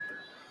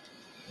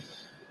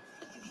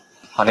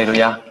哈利路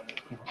亚，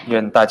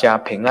愿大家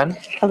平安。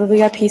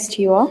 Hallelujah, peace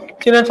to you all.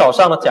 今天早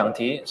上的讲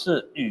题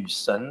是与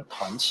神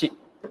团契。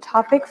 The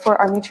topic for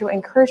our mutual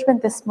encouragement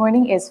this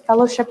morning is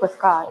fellowship with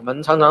我 God.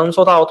 们常常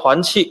说到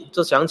团契，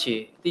就想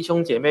起弟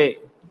兄姐妹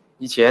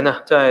以前呢，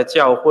在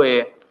教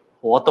会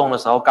活动的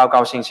时候高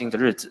高兴兴的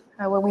日子。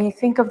 When we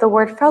think of the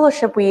word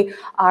fellowship, we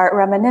are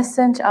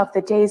reminiscent of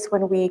the days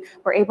when we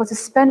were able to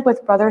spend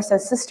with brothers and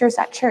sisters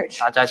at church.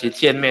 大家一起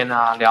见面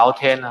啊，聊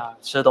天啊，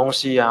吃东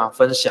西啊，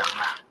分享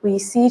啊。 We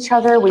see each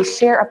other, we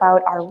share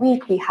about our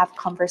week, we have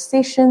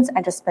conversations,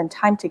 and just spend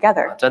time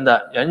together. 真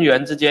的，人与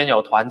人之间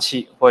有团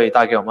契，会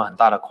带给我们很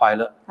大的快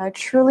乐。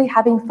 Truly,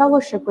 having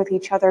fellowship with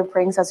each other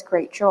brings us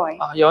great joy.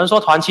 有人说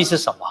团契是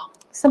什么？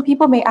 Some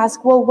people may ask,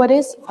 well, what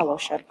is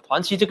fellowship?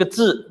 团契这个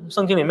字，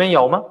圣经里面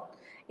有吗？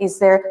 Is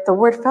there the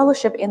word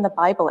fellowship in the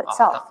Bible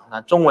itself?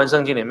 那中文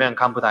圣经里面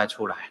看不太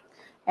出来。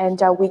 And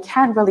we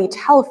can't really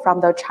tell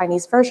from the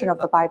Chinese version of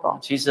the Bible.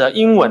 其实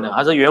英文呢，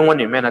还是原文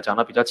里面呢讲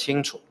得比较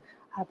清楚。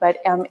 But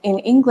in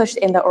English,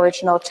 in the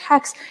original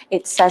text,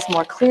 it says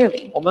more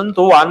clearly. 我们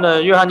读完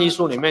了约翰一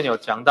书里面有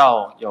讲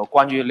到有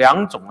关于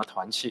两种的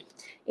团契。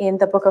 In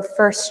the book of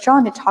 1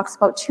 John, it talks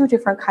about two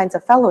different kinds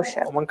of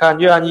fellowship. 我们看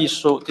约翰一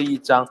书第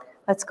1章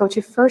Let's go to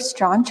 1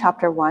 John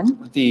chapter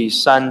 1, 第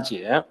3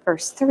节。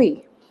 verse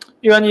 3.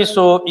 约翰一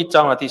书1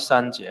章的第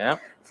3节。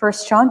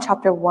 1 John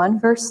chapter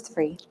 1, verse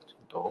 3.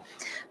 读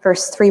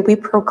Verse 3, we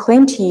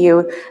proclaim to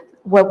you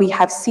what we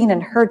have seen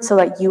and heard so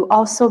that you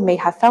also may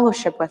have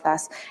fellowship with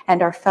us.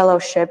 And our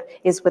fellowship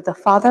is with the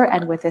Father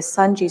and with his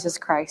Son, Jesus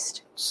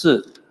Christ.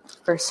 4。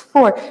 Verse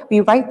 4,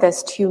 we write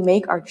this to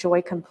make our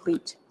joy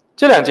complete.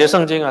 这两节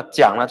圣经啊，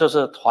讲了就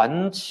是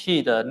团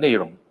契的内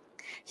容。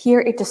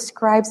 Here it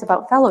describes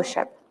about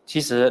fellowship. 其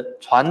实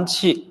团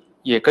契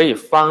也可以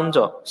翻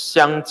作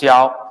相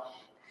交。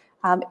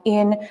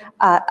 In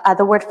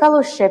the word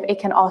fellowship,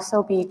 it can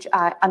also be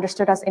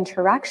understood as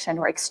interaction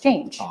or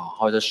exchange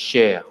或者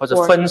share 或者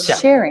or 分享。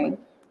 sharing.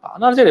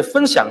 那这里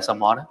分享什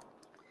么呢？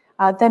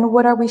 Then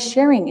what are we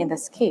sharing in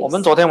this 我 case?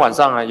 们昨天晚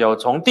上啊，有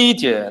从第1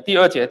节、第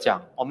2节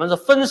讲，我们是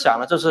分享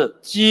的就是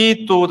基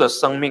督的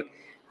生命。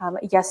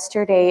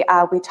 Yesterday,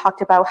 we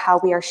talked about how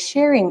we are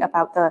sharing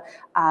about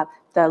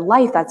the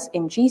life that's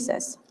in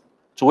Jesus.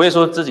 主耶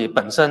稣自己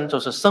本身就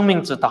是生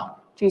命之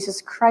道， Jesus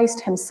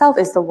Christ himself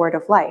is the word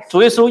of life,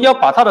 主耶稣要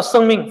把他的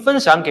生命分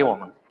享给我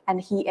们， and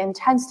he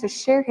intends to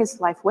share his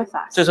life with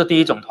us. 这是第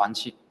一种团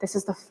契， This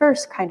is the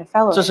first kind of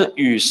这 fellowship, 是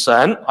与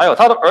神还有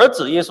他的儿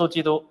子耶稣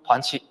基督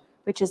团契，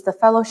 which is the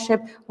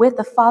fellowship with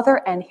the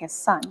Father and his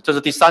Son, 这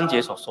是第3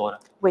节所说的。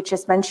 which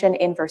is mentioned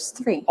in verse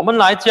 3. 我们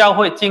来教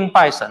会敬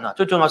拜神啊，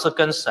最重要是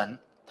跟神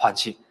团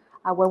契。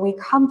 When we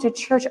come to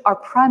church, our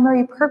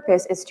primary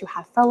purpose is to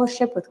have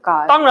fellowship with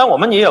God. 当然，我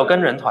们也有跟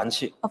人团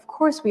契 Of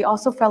course, we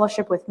also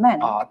fellowship with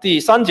men.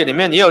 第3节里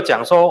面也有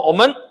讲说，我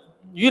们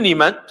与你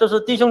们就是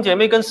弟兄姐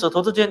妹跟使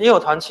徒之间也有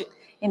团契。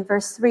 In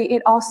verse 3,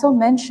 it also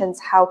mentions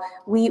how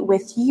we,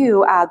 with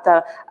you,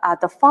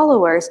 the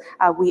followers,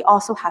 we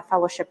also have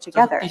fellowship 就是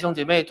together. 弟兄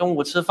姐妹中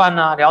午吃饭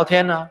啊，聊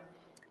天啊，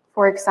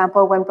 For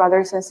example, when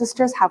brothers and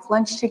sisters have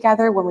lunch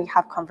together, when we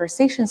have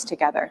conversations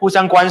together, 互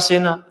相关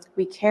心啊，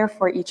 we care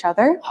for each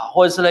other,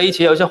 或者是在一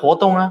起有一些活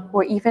动啊。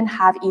 or even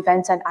have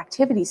events and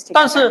activities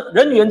但 together. 是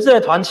人与人之间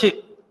的团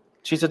契，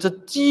其实是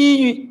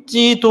基于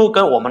基督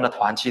跟我们的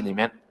团契里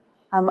面。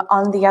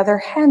 On the other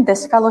hand,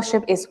 this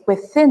fellowship is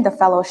within the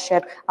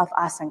fellowship of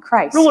us and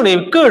Christ. 如果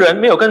你个人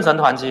没有跟神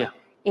团契，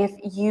 If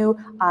you,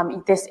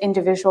 this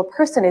individual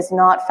person is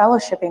not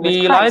fellowshipping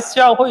你 with 来 Christ,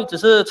 教会只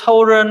是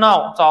凑热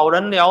闹、找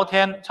人聊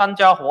天、参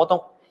加活动，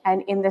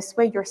 and in this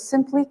way, you're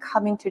simply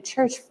coming to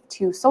church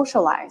to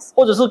socialize,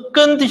 或者是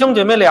跟弟兄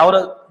姐妹聊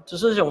的只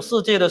是这种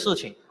世界的事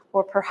情，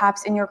 or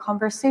perhaps in your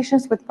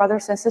conversations with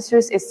brothers and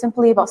sisters is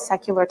simply about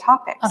secular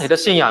那 topics, 你的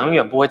信仰永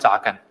远不会扎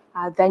根。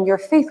 then your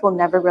faith will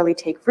never really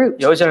take root.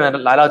 有一些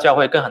人来到教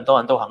会，跟很多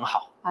人都很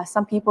好，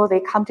 Some people,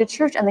 they come to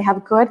church and they have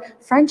good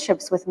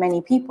friendships with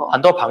many people,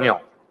 很多朋友，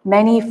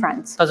 many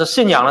friends. 但是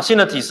信仰信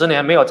了几十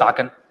年没有扎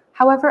根。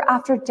 However,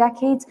 after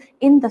decades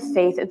in the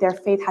faith, their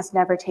faith has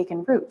never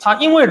taken root 他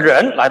因为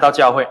人来到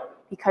教会，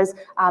 because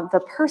the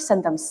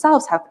person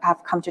themselves have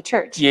come to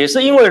church, 也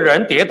是因为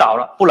人跌倒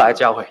了不来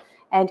教会。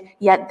 and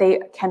yet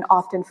they can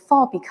often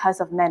fall because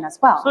of men as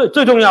well. 所以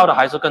最重要的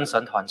还是跟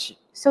神团契，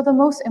 So the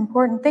most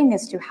important thing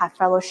is to have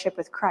fellowship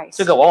with Christ.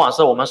 这个往往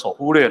是我们所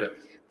忽略的，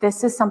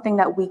 This is something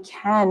that we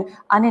can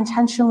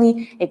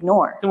unintentionally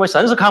ignore 因为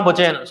神是看不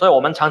见的，所以我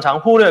们常常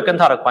忽略跟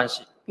他的关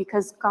系。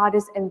 because God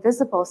is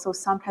invisible, so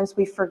sometimes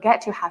we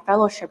forget to have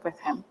fellowship with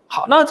him.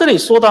 好，那这里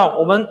说到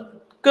我们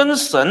跟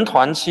神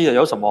团契的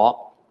有什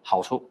么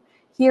好处？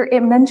 Here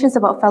it mentions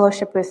about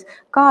fellowship with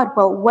God.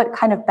 Well, what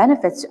kind of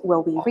benefits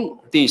will we reap?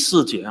 第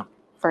4节，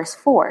 Verse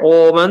 4.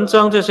 我们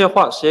将这些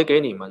话写给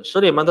你们，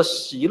使你们的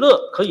喜乐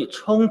可以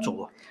充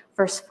足。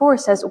 Verse 4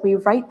 says, we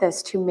write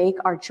this to make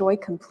our joy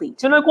complete.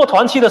 原来过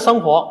团契的生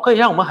活可以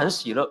让我们很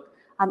喜乐。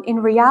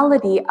 In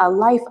reality, a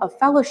life of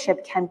fellowship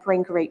can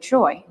bring great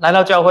joy. 来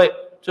到教会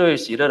最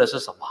喜乐的是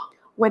什么？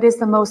 What is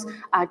the most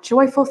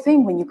joyful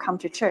thing when you come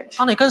to church?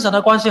 当你跟神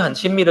的关系很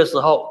亲密的时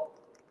候，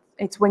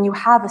 It's when you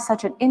have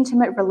such an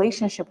intimate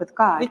relationship with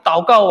你 God.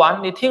 祷告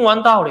完，你听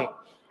完道理，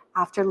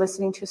 After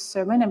listening to a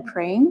sermon and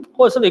praying,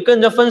 或者是你跟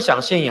人家分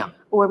享信仰，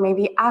 or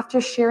maybe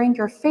after sharing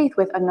your faith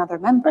with another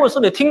或 member, 者是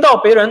你听到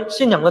别人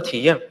信仰的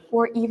体验，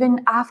 or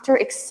even after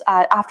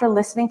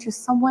listening to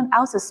someone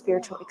else's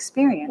spiritual 哇，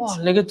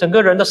 experience, 那个整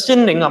个人的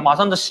心灵啊，马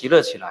上就喜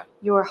乐起来。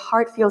 your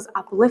heart feels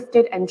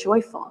uplifted and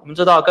joyful. 我们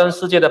知道跟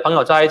世界的朋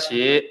友在一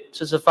起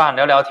吃吃饭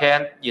聊聊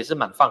天也是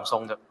蛮放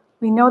松的，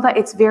 We know that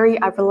it's very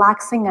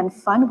relaxing and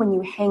fun when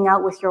you hang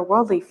out with your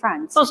worldly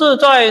friends. 但是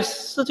在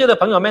世界的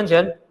朋友面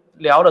前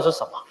聊的是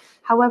什么？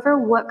 However,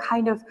 what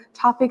kind of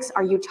topics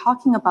are you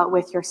talking about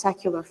with your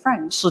secular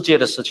friends? 世界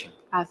的事情，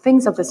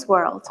 Things of this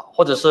world,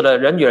 或者是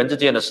人与人之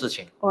间的事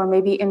情， or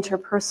maybe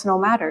interpersonal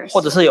matters,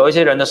 或者是有一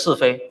些人的是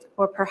非，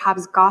 or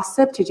perhaps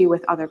gossip to do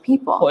with other 或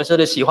people, 者是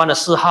你喜欢的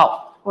嗜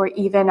好。 or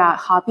even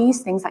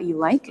hobbies, things that you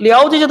like.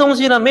 聊这些东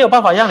西呢，没有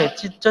办法让你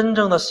真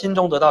正的心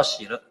中得到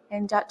喜乐。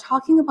 And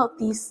talking about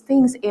these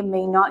things, it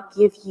may not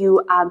give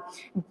you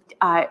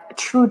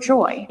true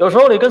joy. 有时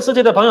候你跟世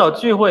界的朋友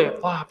聚会，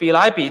哇，比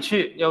来比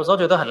去，有时候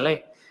觉得很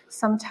累。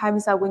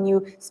 Sometimes when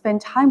you spend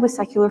time with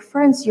secular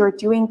friends, you're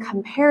doing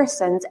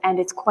comparisons and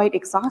it's quite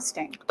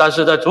exhausting. 但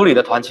是在主里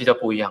的团契就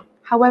不一样，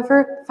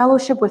 However,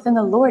 fellowship within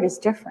the Lord is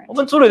我 different.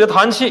 们主里的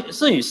团契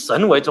是以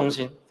神为中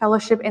心，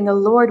 Fellowship in the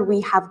Lord,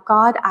 we have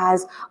God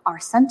as our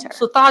center.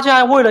 是大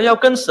家为了要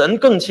跟神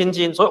更亲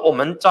近，所以我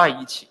们在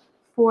一起，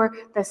 For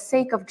the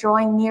sake of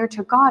drawing near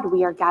to God,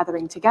 we are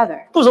gathering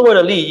together. 不是为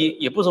了利益，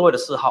也不是为了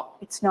嗜好，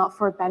 It's not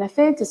for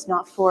benefit, it's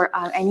not for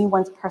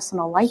anyone's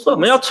personal 所以我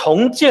们要 liking.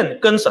 重建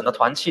跟神的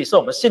团契，是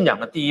我们信仰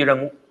的第一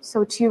任务。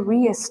 So to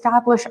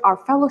reestablish our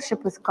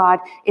fellowship with God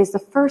is the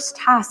first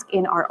task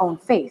in our own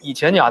faith. 以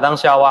前亚当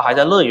夏娃还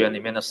在乐园里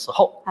面的时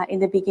候， In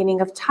the beginning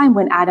of time,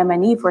 when Adam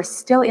and Eve were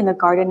still in the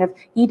Garden of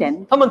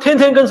Eden, 他们天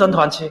天跟神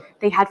团契，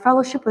 they had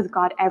fellowship with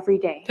God every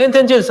day. 天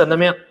天见神的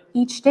面，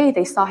 Each day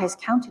they saw his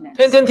countenance.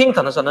 天天听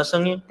神的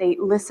声音， They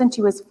listened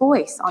to his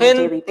voice on a 天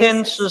daily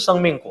天 basis. 吃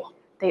生命果。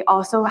 They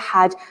also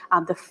had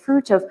the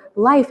fruit of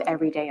life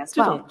every day as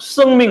这 well. 种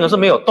生命是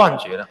没有断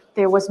绝的，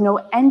 There was no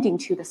ending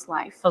to this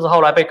life. 但是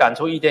后来被赶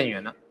出伊甸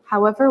园了，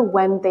 However,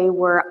 when they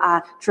were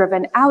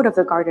driven out of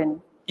the garden,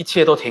 一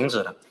切都停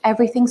止了，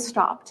 everything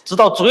stopped 直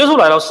到主耶稣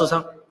来到世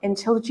上，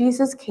 until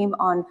Jesus came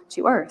on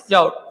to earth.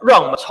 要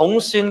让我们重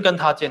新跟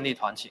他建立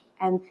团契。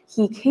 And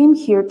he came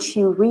here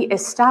to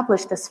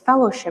reestablish this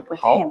fellowship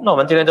with 好， him. 那我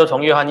们今天就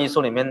从约翰一书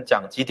里面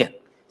讲几点，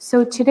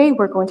 So today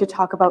we're going to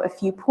talk about a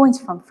few points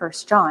from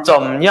 1 John.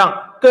 怎么样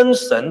跟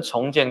神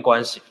重建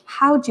关系。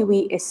 How do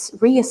we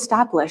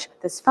reestablish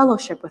this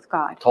fellowship with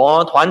God?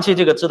 团契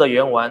这个字的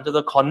原文就是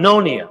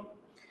koinonia，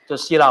 这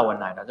希腊文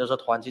来的，就是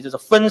团契，就是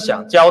分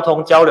享、交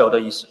通、交流的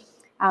意思。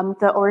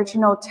 The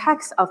original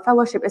text of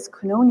fellowship is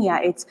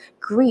koinonia. It's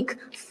Greek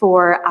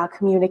for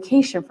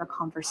communication, for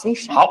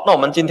conversation. 好，那我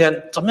们今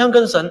天怎么样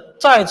跟神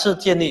再次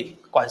建立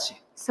关系？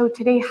 So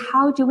today,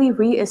 how do we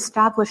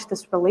reestablish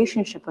this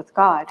relationship with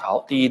God?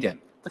 好，第一点，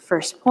 The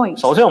first point.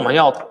 首先我们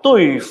要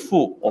对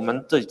付我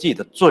们自己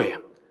的罪。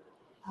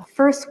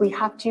 First, we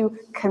have to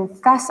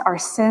confess our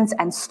sins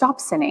and stop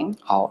sinning.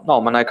 好，那我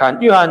们来看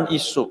约翰一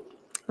书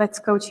Let's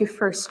go to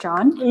 1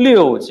 John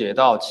 6节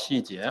到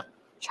7节。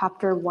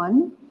 chapter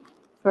 1,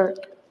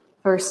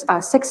 verse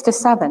 6 to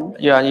 7.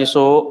 约翰一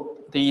书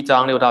第1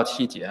章6到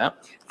7节。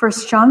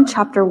 1 John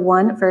chapter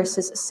 1,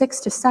 verses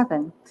 6 to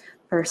 7.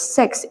 Verse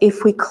 6,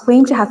 if we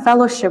claim to have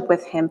fellowship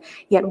with him,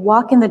 yet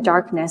walk in the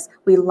darkness,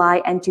 we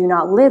lie and do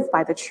not live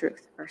by the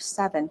truth. Verse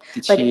 7,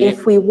 but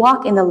if we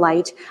walk in the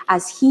light,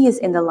 as he is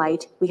in the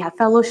light, we have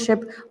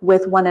fellowship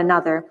with one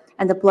another,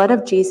 and the blood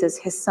of Jesus,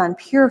 his son,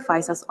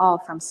 purifies us all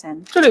from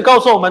sin. 这里告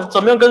诉我们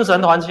怎么样跟神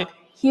团契。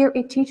 Here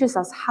it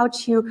teaches us how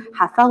to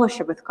have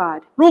fellowship with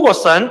God. 如果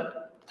神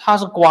他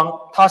是光，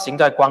他行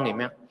在光里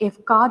面， If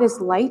God is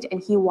light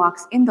and he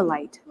walks in the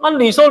light, 那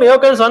你说你要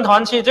跟神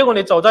团契，结果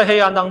你走在黑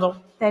暗当中，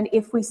 then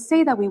if we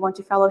say that we want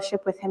to fellowship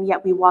with him, yet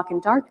we walk in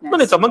那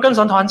你 darkness, 怎么跟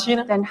神团契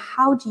呢？ then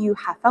how do you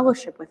have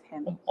fellowship with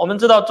him? 我们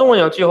知道中文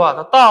有句话，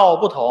道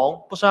不同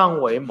不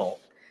相为谋。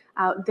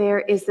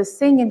 There is this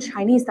saying in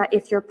Chinese that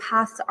if your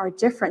paths are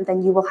different,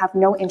 then you will have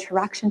no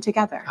interaction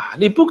together.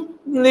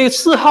 你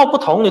嗜好不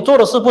同，你做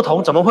的事不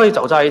同，怎么会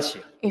走在一起？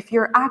 If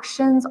your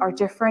actions are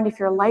different, if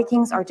your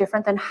likings are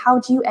different, then how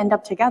do you end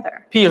up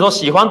together? 譬如说，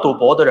喜欢赌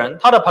博的人，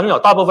他的朋友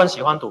大部分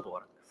喜欢赌博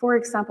的； For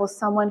example,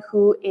 someone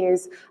who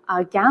is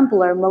a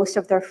gambler, most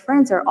of their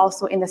friends are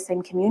also in the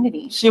same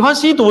community. 喜欢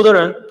吸毒的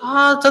人，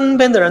他身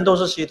边的人都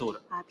是吸毒的。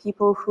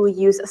 People who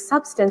use a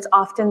substance,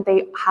 often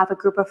they have a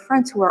group of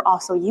friends who are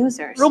also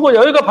users. 如果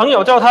有一个朋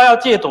友叫他要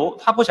戒毒，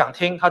他不想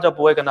听，他就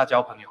不会跟他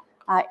交朋友。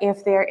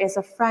 If there is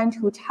a friend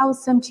who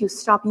tells him to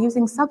stop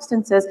using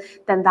substances,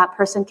 then that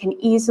person can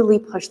easily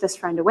push this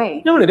friend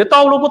away. 因为你的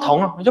道路不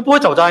同啊，你就不会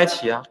走在一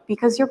起啊。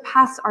 Because your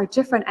paths are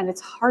different and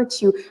it's hard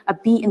to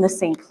be in the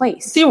same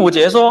place. 第5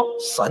节说，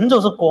神就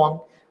是光，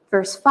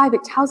 Verse 5,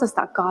 it tells us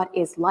that God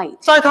is light.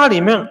 在他里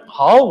面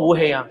毫无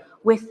黑暗，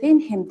 Within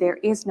him there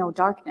is no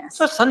darkness.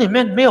 在神里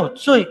面没有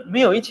罪，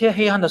没有一切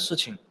黑暗的事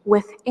情。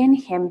Within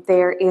him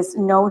there is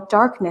no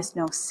darkness,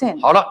 no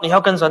sin. 好了，你要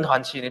跟神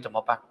团契，你怎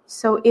么办？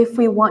 So if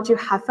we want to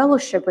have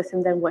fellowship with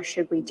him, then what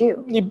should we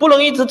do? 你不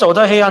能一直走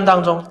在黑暗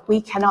当中。 We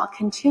cannot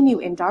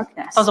continue in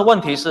darkness. 但是问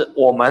题是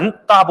我们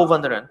大部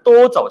分的人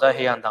都走在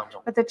黑暗当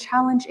中， But the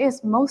challenge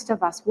is most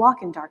of us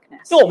walk in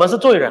darkness 因为我们是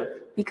罪人，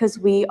 because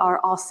we are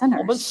all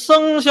我们 sinners.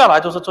 生下来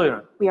就是罪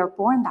人。 We are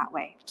born that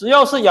way. 只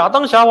要是亚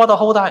当夏娃的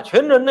后代，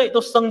全人类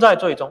都生在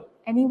罪中。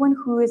 Anyone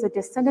who is a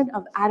descendant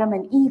of Adam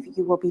and Eve,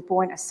 you will be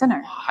born a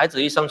sinner. 孩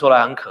子一生出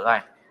来很可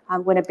爱，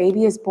 When a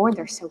baby is born,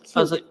 they're so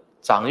但 cute. 是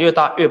长越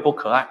大越不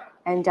可爱，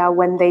 And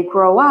when they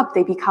grow up,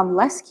 they become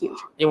less cute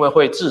因为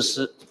会自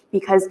私，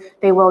 because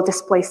they will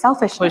display 会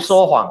selfishness.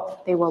 说谎，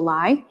 They will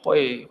lie.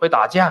 会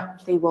打架，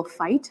 They will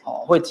fight.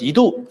 会嫉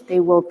妒。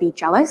 They will be 有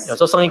jealous. 时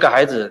候生一个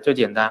孩子最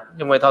简单，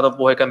因为他都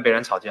不会跟别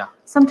人吵架。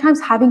 Sometimes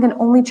having an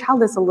only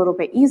child is a little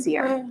bit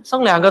easier.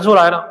 生2个出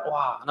来了，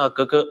哇，那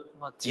哥哥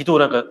嫉妒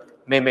那个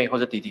妹妹或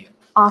者弟弟。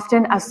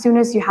 Often, as soon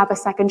as you have a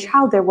second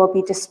child, there will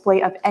be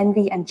display of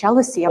envy and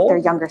jealousy of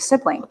their younger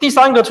sibling. 第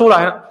3个出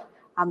来了，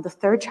 The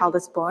third child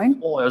is born.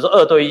 有时候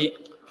2对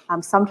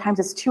1， Sometimes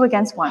it's 2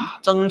 against 1.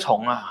 争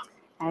宠啊，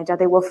 And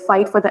they will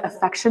fight for the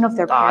affection of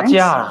their 打 parents.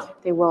 架了。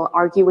 They will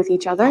argue with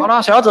each 好 other.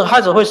 了，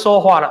孩子会说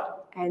话了，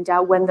 And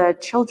when the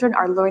children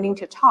are learning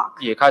to talk,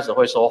 也开始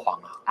会说谎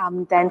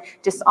了， then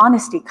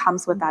dishonesty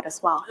comes with that as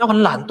well. 要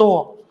很懒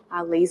惰，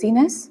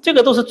 Laziness. 这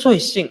个都是罪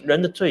性，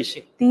人的罪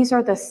性。 These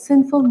are the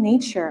sinful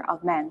nature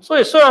of men. 所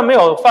以虽然没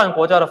有犯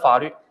国家的法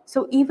律，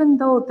 So even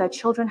though the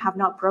children have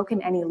not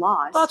broken any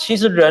laws, 那其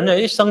实人呢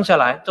一生下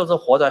来就是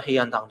活在黑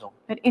暗当中。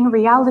 but in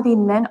reality,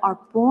 men are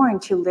born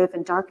to live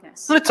in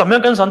darkness. 那你怎么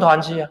样跟神团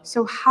契啊？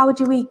 So how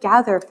do we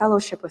gather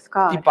fellowship with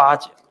第 God? 8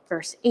节，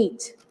 Verse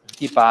 8.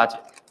 第8节，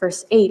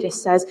 Verse 8, it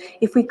says,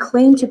 If we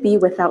claim to be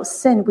without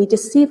sin, we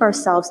deceive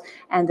ourselves,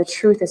 and the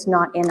truth is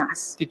not in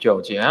us. 第9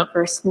节，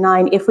 Verse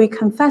 9, If we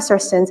confess our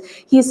sins,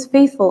 he is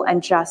faithful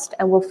and just,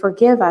 and will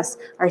forgive us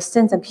our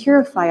sins and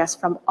purify us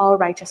from all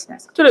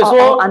righteousness, 这里说-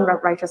 all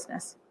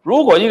unrighteousness.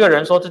 如果一个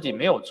人说自己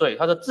没有罪，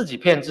他是自己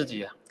骗自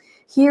己啊。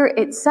 Here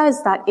it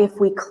says that if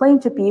we claim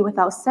to be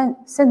without sin,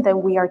 then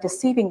we are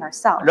deceiving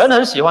ourselves. 人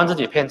很喜欢自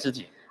己骗自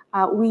己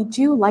We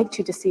do like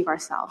to deceive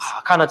ourselves.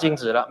 啊，看了镜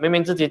子了，明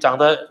明自己长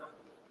得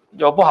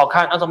有不好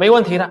看，那说没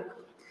问题的，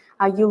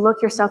 You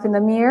look yourself in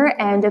the mirror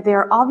and there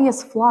are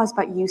obvious flaws,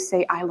 but you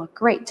say, I look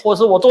great. 或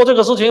是我做这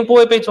个事情不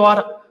会被抓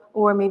的，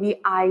 Or maybe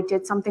I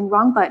did something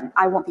wrong, but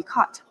I won't be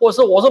caught. 或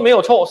是我是没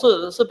有错，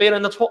是别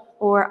人的错。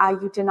 Or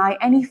you deny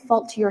any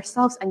fault to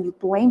yourselves and you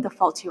blame the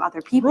fault to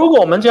other 如 people. 果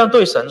我们这样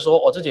对神说，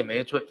我自己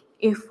没罪，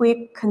 If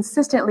we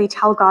consistently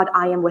tell God,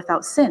 I am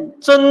without sin,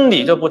 真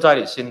理就不在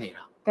你心里了。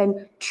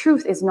 then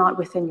truth is not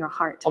within your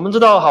heart. 我们知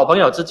道好朋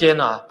友之间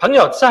啊，朋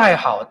友再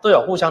好都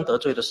有互相得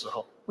罪的时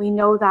候， We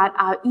know that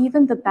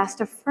even the best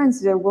of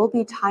friends, there will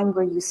be time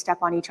where you step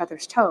on each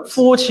other's toes.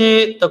 夫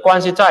妻的关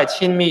系再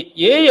亲密，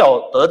也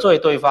有得罪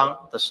对方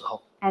的时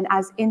候。 And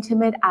as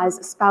intimate as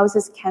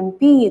spouses can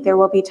be, there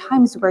will be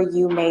times where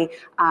you may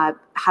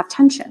have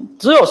tension.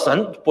 只有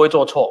神不会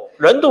做错，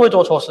人都会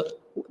做错事。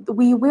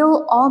 We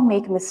will all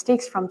make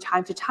mistakes from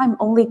time to time.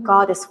 Only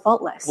God is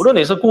faultless. 无论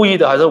你是故意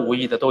的还是无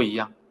意的，都一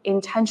样。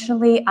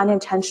 Intentionally,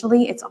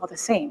 unintentionally, it's all the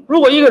same. 如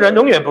果一个人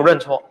永远不认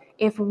错，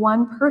 If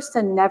one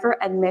person never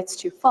admits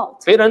to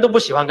fault, 别人都不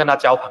喜欢跟他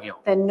交朋友，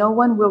 then no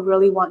one will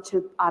really want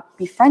to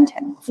befriend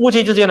him. 夫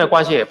妻之间的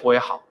关系也不会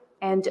好。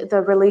 And the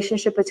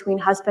relationship between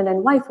husband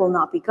and wife will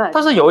not be good.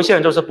 但是有一些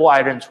人就是不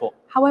爱认错，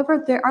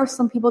 However, there are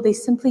some people, they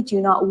simply do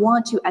not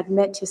want to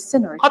admit to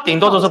sin or 他顶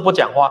多就是不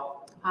讲话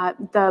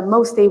the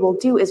most they will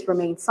do is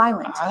remain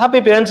silent. 啊，他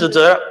被别人指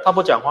责，他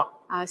不讲话，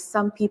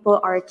 Some people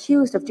are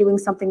accused of doing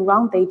something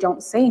wrong, they don't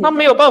say 他 anything.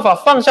 没有办法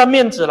放下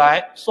面子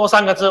来说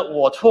3个字“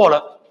我错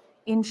了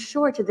In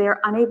short, they're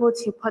unable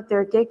to put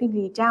their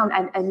dignity down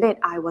and admit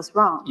I was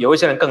wrong. ”。有一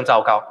些人更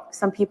糟糕，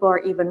 Some people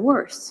are even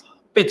worse.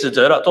 被指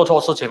责了，做错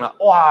事情了，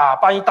哇，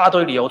搬一大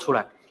堆理由出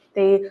来，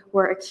 They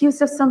were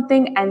accused of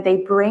something and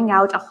they bring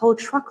out a whole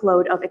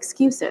truckload of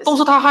excuses. 都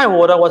是他害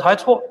我的，我才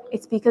错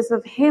It's because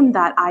of him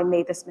that I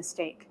made this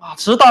mistake. 啊！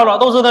迟到了，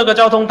都是那个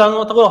交通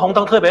灯，这个红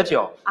灯特别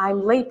久，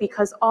 I'm late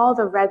because all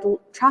the red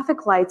traffic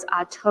lights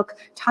took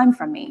time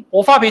from me.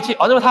 我发脾气，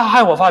因为他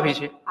害我发脾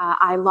气，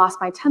 I lost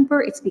my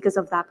temper. It's because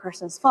of that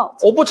person's fault.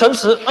 我不诚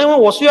实，因为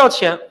我需要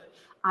钱。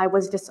 I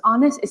was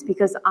dishonest. It's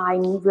because I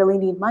really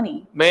need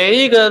money. 每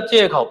一个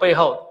借口背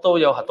后都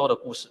有很多的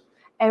故事。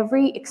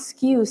 Every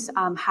excuse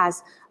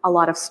has a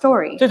lot of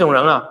story. 这种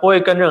人啊，不会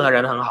跟任何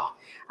人很好。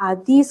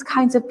 These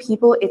kinds of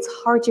people, it's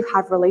hard to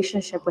have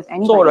relationship with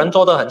做 anybody. 人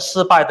做得很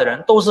失败的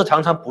人，都是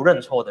常常不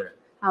认错的人。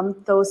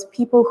 Those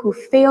people who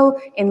fail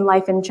in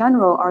life in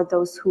general are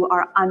those who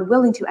are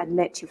unwilling to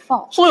admit to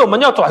fault. 所以我们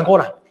要转过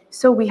来，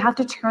 So we have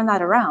to turn that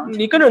around.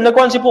 你跟人的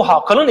关系不好，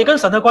可能你跟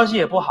神的关系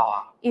也不好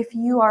啊。 If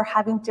you are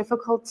having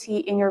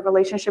difficulty in your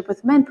relationship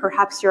with men,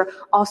 perhaps you're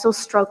also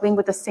struggling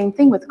with the same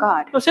thing with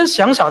God. 要先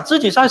想想自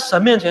己在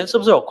神面前是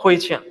不是有亏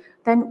欠，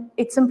 then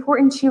it's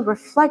important to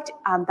reflect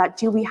that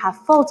do we have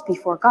faults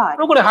before God?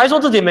 如果你还说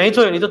自己没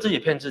罪，你就自己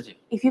骗自己。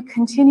 If you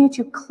continue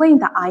to claim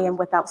that I am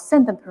without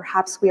sin, then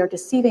perhaps we are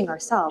deceiving 有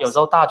ourselves. 时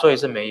候大罪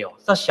是没有，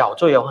但小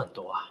罪有很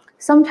多啊。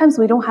 Sometimes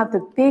we don't have the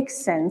big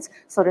sins,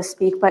 so to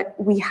speak, but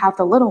we have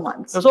the little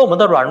ones. 有时候我们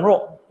的软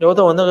弱，有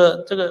的我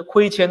这个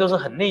亏欠都是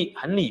很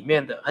里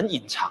面的、很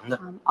隐藏的。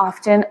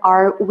 Often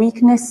our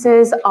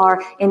weaknesses,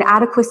 our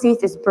inadequacies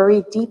is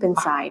buried deep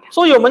inside.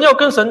 所以我们要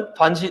跟神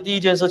团契，第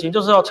一件事情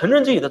就是要承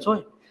认自己的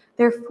罪。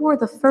 Therefore,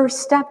 the first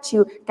step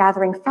to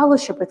gathering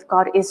fellowship with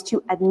God is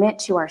to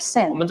admit to our 我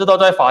sin. 们知道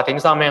在法庭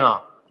上面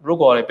啊，如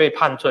果你被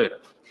判罪了，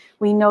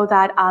 We know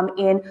that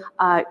in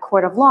a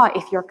court of law,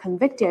 if you're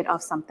convicted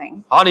of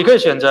something, 好，你可以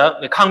选择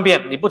你抗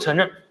辩，你不承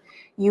认，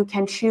 you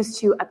can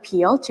choose to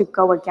appeal to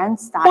go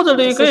against that 或者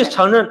你可以 decision.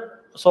 承认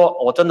说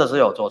我真的是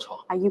有做错。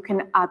 You can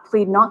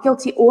plead not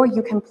guilty, or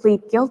you can plead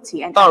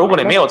guilty. And 当然，如果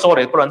你 admit 没有 it. 做，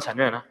你不能承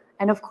认啊。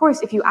 And of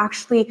course, if you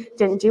actually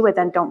didn't do it,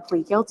 then don't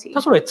plead guilty.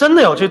 但是你真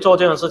的有去做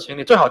这样的事情，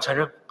你最好承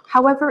认，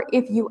 However,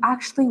 if you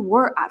actually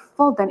were at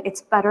fault, then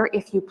it's better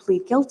if you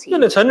plead 因 guilty. 为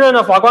你承认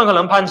了，法官可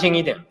能判轻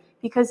一点。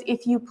 Because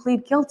if you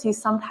plead guilty,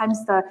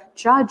 sometimes the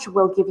judge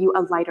will give you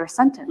a lighter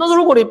sentence. 但是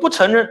如果你不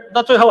承认，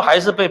那最后还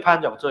是被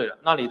判有罪了，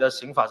那你的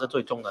刑罚是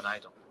最重的那一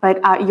种。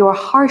 But your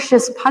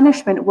harshest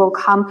punishment will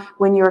come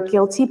when you're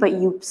guilty, but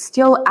you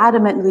still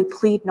adamantly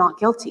plead not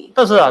guilty.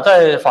 但是啊，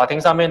在法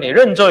庭上面，你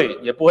认罪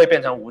也不会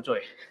变成无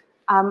罪。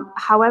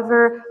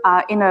 However,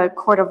 in a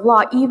court of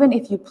law, even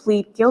if you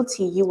plead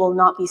guilty, you will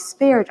not be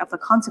spared of the 这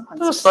个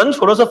consequences. 神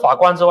除了是法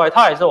官之外，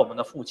他也是我们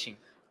的父亲，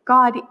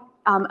 God,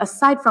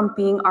 aside from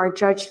being our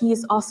judge, he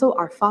is also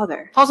our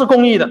father. 他是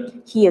公义的，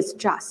 He is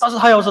just. 但是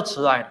他又是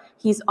慈爱的。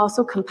 He's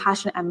also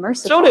compassionate and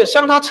只有 merciful. 你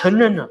向他承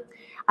认了，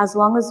 As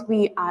long as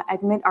we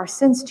admit our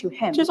sins to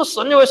him, 接着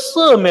神就会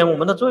赦免我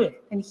们的罪，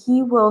 and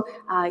he will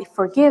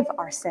forgive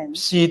our sins.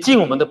 洗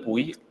净我们的不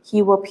义。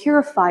 He will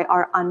purify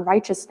our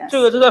unrighteousness. 这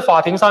个是在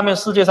法庭上面、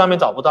世界上面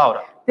找不到的。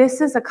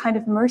 This is a kind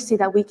of mercy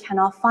that we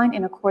cannot find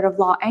in a court of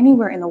law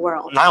anywhere in the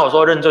world. 哪有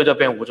说认罪就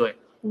变无罪？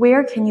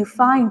 Where can you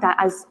find that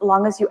as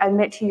long as you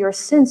admit to your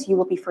sins, you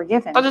will be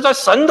forgiven? 但是在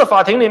神的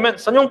法庭里面，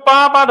神用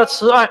巴巴的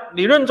慈爱，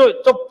你认罪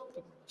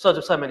就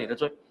赦免你的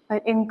罪。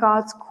 But in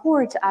God's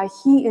court,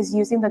 he is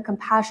using the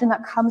compassion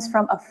that comes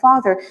from a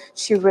father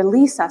to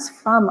release us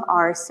from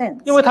our sins.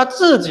 因为他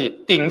自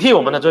己顶替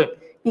我们的罪，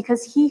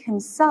 Because he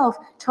himself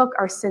took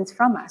our sins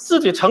from us. 自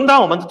己承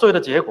担我们的罪的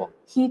结果。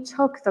 He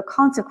took the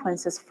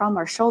consequences from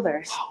our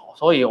shoulders. 好，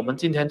所以我们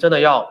今天真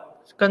的要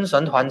跟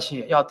神团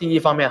契，要第一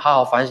方面好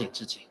好反省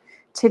自己。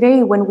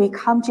 Today, when we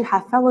come to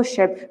have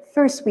fellowship,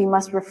 first we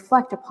must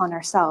reflect upon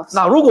ourselves.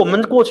 那如果我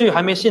们过去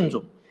还没信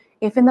主，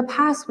 If in the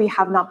past we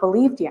have not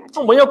believed yet,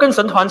 那我们要跟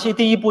神团契，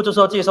第一步就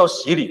是要接受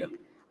洗礼了。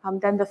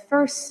 then the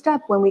first step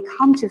when we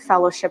come to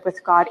fellowship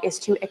with God is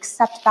to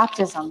accept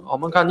baptism. 我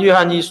们看约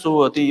翰一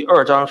书的第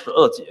2章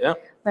12节，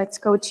 Let's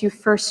go to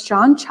 1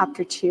 John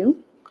chapter 2.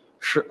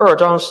 12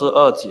章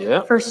12节，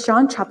 1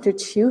 John chapter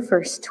 2,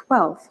 verse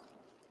 12.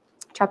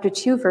 Chapter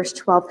 2, verse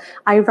 12.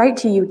 I write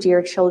to you,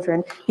 dear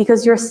children,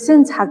 because your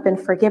sins have been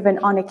forgiven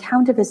on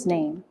account of his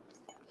name.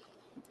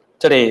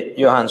 这里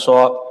约翰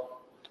说，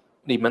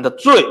你们的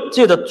罪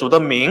借着主的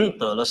名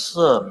得了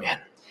赦免。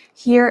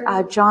 Here,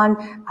 John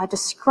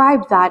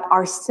described that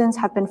our sins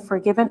have been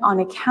forgiven on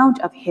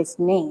account of his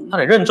name. 那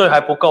你认罪还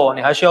不够啊，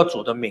你还需要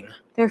主的名。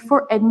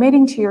 Therefore,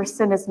 admitting to your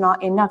sin is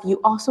not enough. You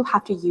also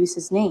have to use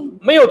his name.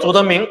 没有主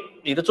的名，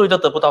你的罪就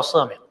得不到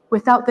赦免。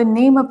 Without the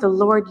name of the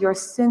Lord, your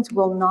sins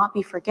will not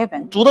be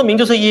forgiven. 主的名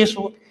就是耶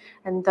稣，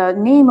 And the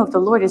name of the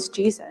Lord is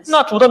Jesus.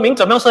 那主的名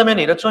怎么样赦免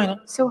你的罪呢？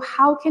 So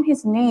how can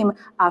his name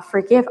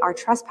forgive our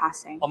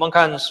trespassing? 我们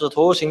看使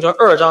徒行传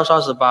2章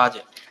38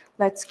节，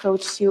 Let's go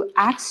to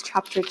Acts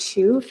chapter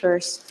 2,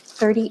 verse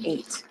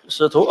 38.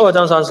 使徒2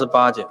章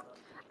38节，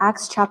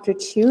 Acts chapter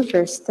 2,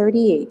 verse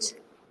 38.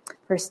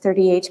 Verse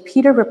 38,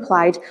 Peter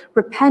replied,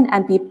 Repent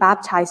and be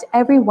baptized,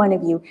 every one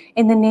of you,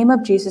 in the name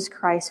of Jesus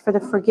Christ, for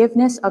the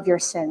forgiveness of your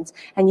sins,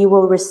 and you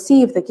will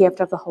receive the gift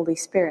of the Holy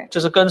Spirit.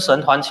 这是跟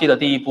神团契的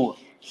第一步。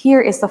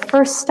 Here is the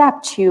first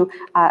step to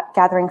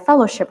gathering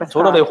fellowship with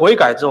除了你 God. 悔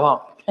改之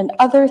后， And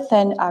other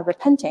than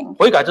repenting,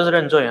 悔改就是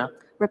认罪啊，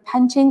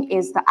 repenting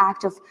is the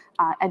act of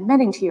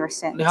admitting to your 你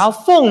sins. 还要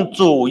奉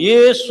主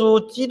耶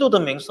稣基督的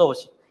名受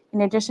洗。 In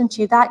addition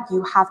to that,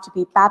 you have to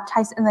be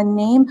baptized in the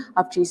name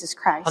of Jesus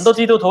很多 Christ.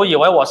 基督徒以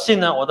为我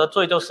信了，我的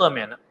罪就赦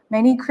免了，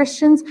 Many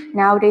Christians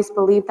nowadays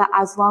believe that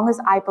as long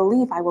as I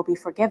believe, I will be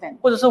forgiven.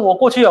 或者是我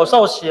过去有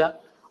受洗啊，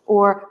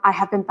 Or I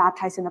have been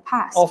baptized in the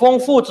past. 我奉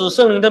父子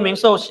圣灵的名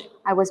受洗。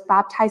 I was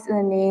baptized in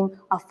the name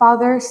of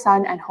Father,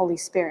 Son, and Holy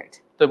Spirit.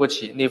 对不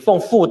起，你奉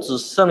父子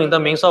圣灵的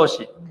名受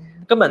洗，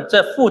根本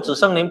这父子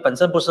圣灵本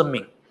身不是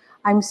名。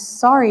 I'm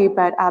sorry,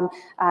 but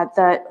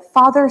the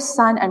Father,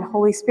 Son, and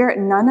Holy Spirit,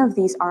 none of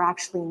these are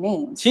actually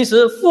names. 其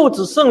实父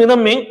子圣灵的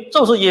名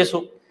就是耶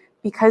稣，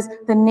 Because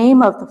the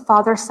name of the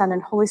Father, Son,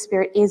 and Holy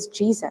Spirit is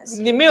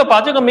Jesus. 你没有把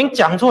这个名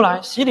讲出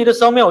来，洗礼的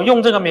时候没有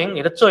用这个名，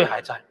你的罪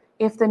还在。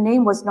if the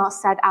name was not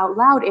said out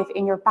loud, if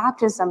in your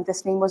baptism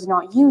this name was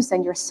not used,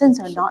 then your sins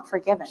are not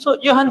forgiven. 所以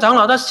约翰长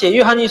老在写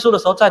约翰一书的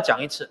时候再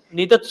讲一次，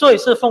你的罪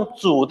是奉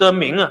主的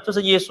名啊，这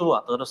是耶稣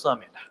啊得了赦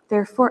免的。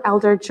Therefore,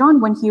 Elder John,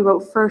 when he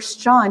wrote 1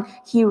 John,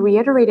 he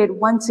reiterated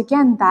once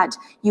again that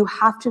you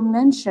have to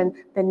mention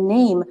the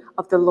name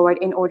of the Lord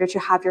in order to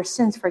have your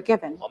sins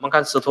forgiven. 我们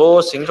看使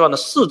徒行传的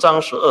4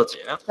章12节。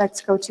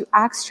 Let's go to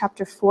Acts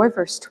chapter 4,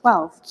 verse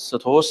 12. 使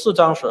徒4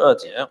章12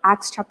节。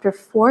 Acts chapter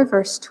 4,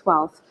 verse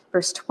 12.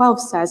 Verse 12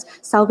 says,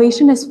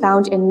 Salvation is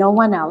found in no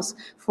one else,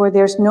 for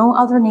there's no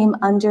other name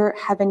under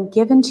heaven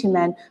given to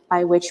men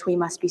by which we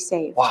must be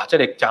saved. 哇，这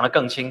里讲得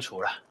更清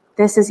楚了。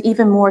 This is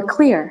even more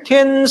clear.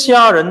 天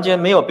下人间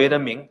没有别的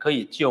名可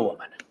以救我们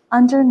的，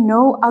 Under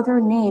no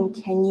other name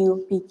can you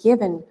be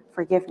given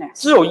forgiveness.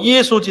 只有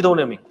耶稣基督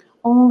的名，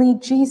 Only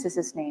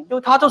Jesus' name, 因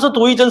为他就是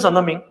独一真神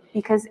的名。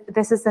 because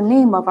this is the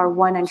name of our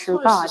one and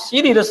true 所以 God.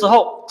 洗礼的时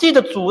候，记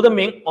着主的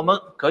名，我们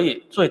可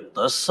以罪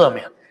得赦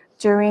免。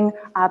 During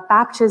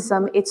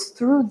baptism, it's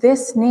through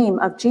this name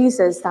of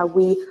Jesus that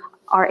we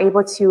are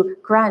able to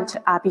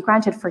be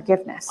granted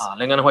forgiveness. 啊，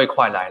灵恩会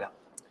快来了。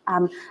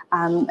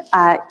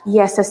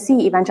 ESSC,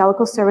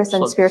 Evangelical Service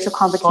and Spiritual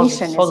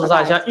Convocation, is 说实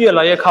在，现 arrived. 在越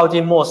来越靠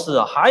近末世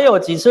啊，还有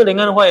几次灵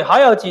恩会，还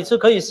有几次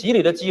可以洗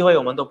礼的机会，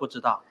我们都不知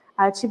道。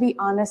 To be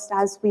honest,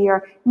 as we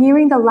are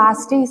nearing the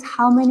last days,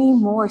 how many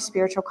more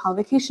spiritual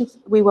convocations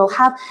we will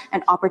have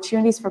and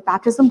opportunities for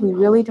baptism, we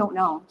really don't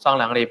know. 上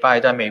2个礼拜，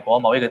在美国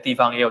某一个地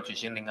方也有举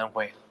行灵恩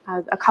会。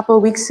 A couple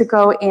of weeks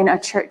ago in a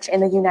church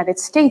in the United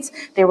States,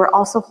 they were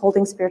also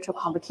holding spiritual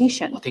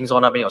convocation. 我听说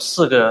那边有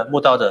4个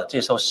慕道者接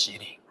受洗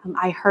礼。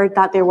 I heard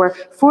that there were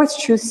 4th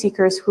truth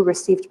seekers who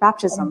received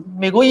baptism.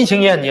 美国疫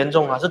情也很严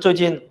重啊，是最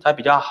近才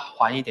比较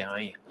缓一点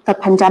而已。 The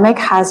pandemic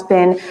has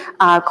been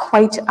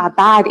quite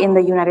bad in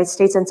the United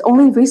States, and it's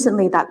only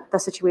recently that the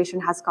situation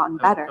has gotten 因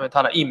better, 为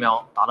他的疫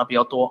苗打得比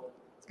较多。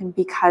 and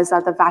because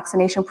the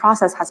vaccination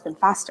process has been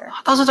faster.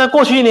 但是在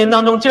过去1年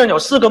当中，竟然有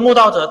4个慕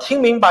道者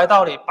听明白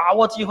道理，把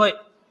握机会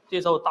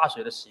接受大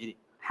水的洗礼。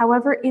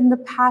 However, in the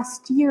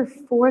past year,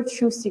 4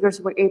 truth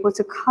seekers were able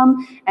to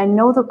come and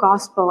know the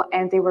gospel,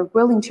 and they were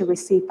willing to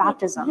receive 因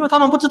baptism 为他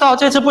们不知道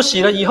这次不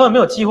洗了，以后有没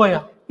有机会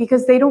啊？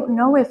 because they don't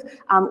know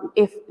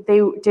if they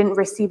didn't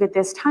receive it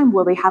this time,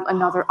 will they have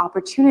another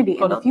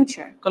opportunity in the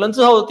future? 可能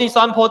之后第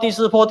3波、第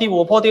4波、第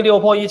5波、第6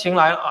波疫情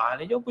来了啊，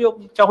你就不用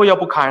教会又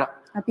不开了。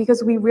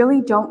 Because we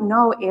really don't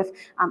know if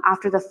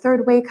after the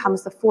 3rd wave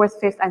comes the 4th,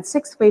 5th, and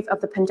 6th wave of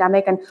the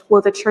pandemic, and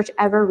will the church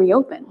ever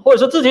reopen? 或者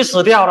说自己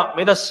死掉了，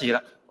没得洗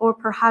了。 Or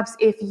perhaps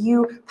if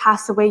you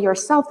pass away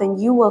yourself, then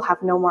you will have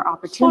no more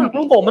所以， opportunity.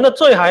 如果我们的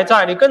罪还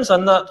在，你跟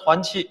神的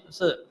团契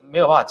是没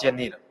有办法建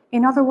立的。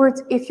 In other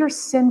words, if your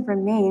sin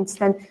remains,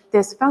 then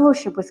this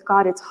fellowship with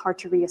God, it's hard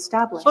to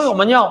reestablish. 所以我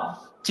们要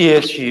解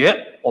决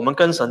我们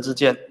跟神之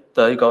间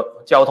的一个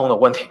交通的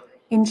问题。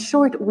 In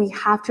short, we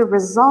have to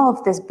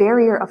resolve this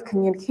barrier of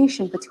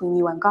communication between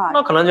you and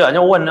那 God. 可能有人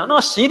就问了，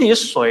那洗礼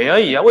水而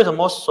已啊，为什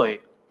么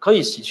水可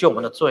以洗去我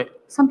们的罪？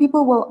 Some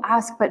people will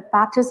ask, but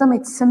baptism,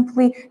 it's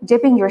simply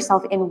dipping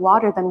yourself in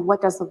water, then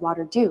what does the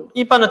water do?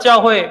 一般的教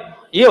会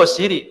也有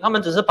洗礼，他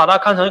们只是把它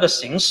看成一个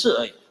形式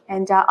而已。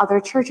 And other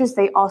churches,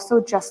 they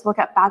also just look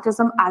at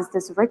baptism as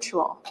this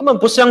ritual. 他们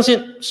不相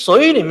信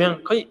水里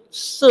面可以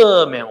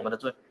赦免我们的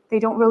罪。 They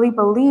don't really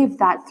believe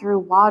that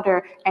through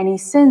water, any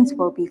sins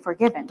will be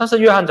forgiven. 但是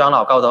约翰长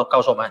老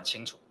告诉我们很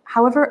清楚。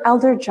 However,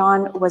 Elder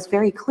John was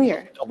very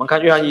clear. 我们看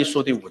约翰一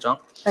书第5章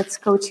Let's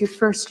go to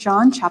 1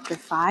 John chapter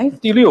 5,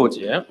 第6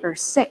节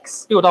verse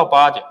 6. 6到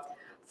8节。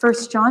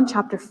 1 John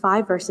chapter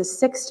 5, verses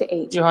 6 to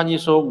 8. 约翰一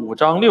书5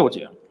章6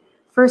节。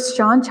 1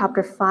 John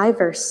chapter 5,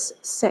 verse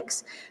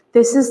 6.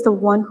 This is the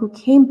one who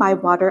came by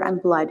water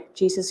and blood,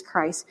 Jesus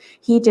Christ.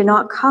 He did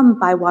not come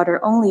by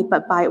water only,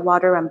 but by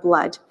water and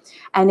blood.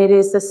 And it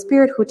is the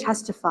Spirit who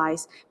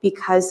testifies,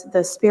 because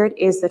the Spirit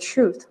is the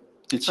truth.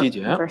 第7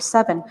节。 Verse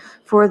 7.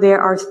 For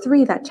there are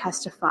 3 that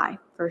testify.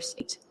 Verse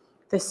 8.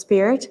 The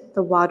Spirit,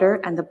 the water,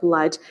 and the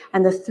blood,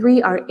 and the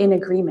 3 are in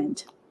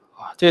agreement.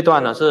 这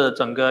段呢是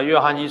整个约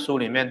翰一书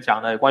里面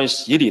讲的关于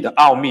洗礼的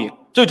奥秘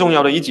最重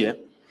要的一节。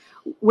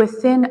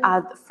 Within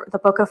the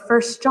book of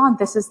 1 John,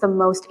 this is the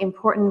most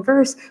important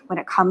verse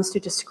when it comes to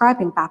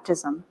describing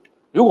baptism.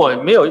 如果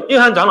没有约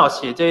翰长老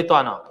写这一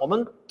段呢，我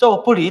们就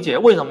不理解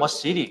为什么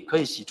洗礼可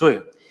以洗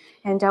罪。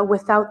 And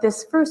without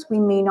this verse, we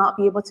may not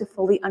be able to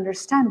fully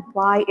understand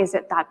why is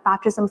it that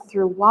baptism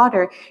through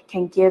water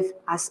can give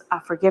us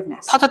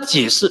forgiveness. 他在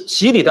解释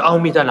洗礼的奥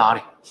秘在哪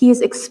里？ He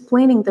is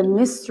explaining the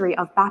mystery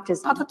of 他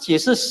baptism. 在解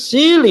释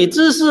洗礼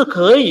之是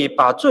可以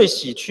把罪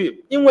洗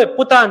去，因为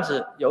不但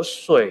只有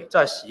水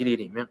在洗礼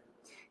里面，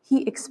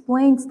 He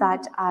explains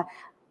that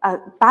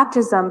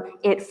baptism,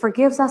 it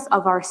forgives us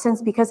of our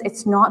sins because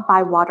it's not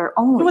by water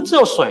因为 only. 只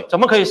有水怎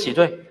么可以洗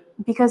罪？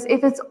 Because if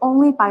it's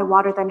only by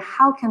water, then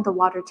how can the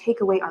water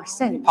take away our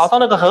sins? 跑到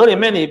那个河里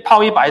面，你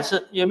泡100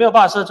次也没有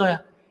办法赦罪啊。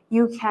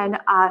 You can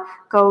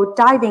go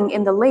diving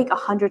in the lake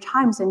 100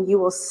 times and you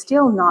will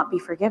still not be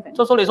forgiven.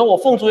 这时候你说我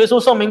奉主耶稣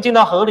圣名进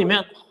到河里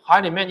面、海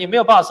里面，也没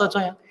有办法赦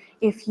罪啊。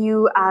If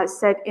you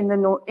said in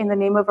the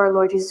name of our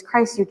Lord Jesus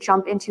Christ, you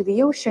jump into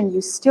the ocean, you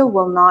still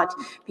will not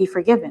be 因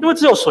forgiven 为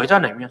只有水在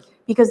里面。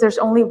 because there's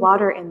only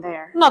water in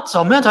there. 那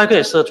怎么样才可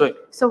以赦罪？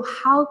 So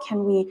how can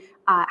we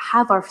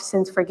have our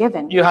sins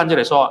forgiven? 约翰这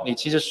里说，你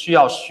其实需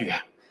要血，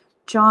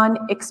 John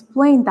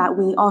explained that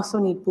we also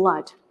need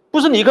blood. 不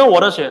是你跟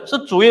我的血，是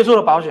主耶稣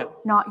的宝血。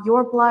 Not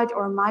your blood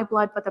or my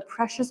blood, but the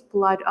precious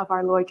blood of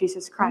our Lord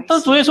Jesus 但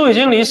Christ. 主耶稣已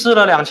经离世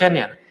了2000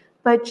年，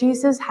 But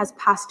Jesus has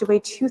passed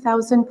away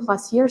 2,000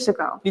 plus years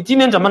ago. 你今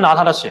天怎么拿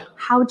他的血？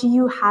 How do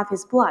you have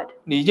his blood?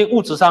 你已经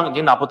物质上已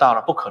经拿不到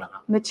了，不可能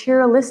啊。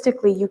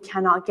 Materialistically, you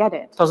cannot get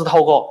it. 这是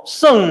透过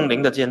圣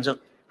灵的见证。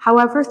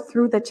 However,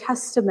 through the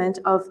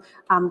testament of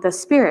the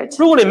Spirit.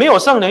 如果你没有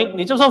圣灵，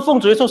你就算奉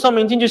主耶稣圣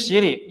名进去洗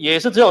礼，也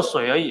是只有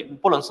水而已，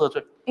不能赦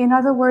罪。 In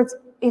other words,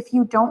 if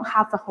you don't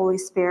have the Holy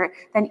Spirit,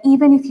 then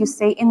even if you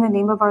say in the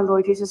name of our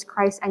Lord Jesus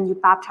Christ and you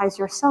baptize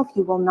yourself,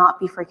 you will not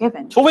be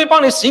forgiven. 除非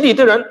帮你洗礼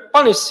的人，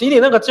帮你洗礼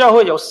那个教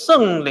会有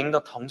圣灵的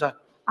同在。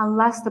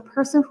 Unless the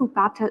person who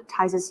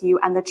baptizes you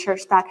and the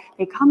church that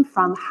they come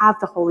from have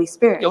the Holy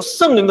Spirit, 有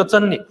圣灵的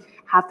真理，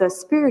 have the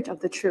Spirit of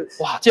the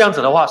truth. 哇，这样子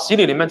的话，洗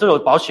礼里面就有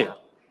宝血了。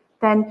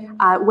 Then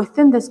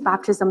within this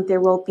baptism, there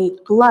will be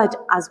blood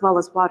as well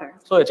as water.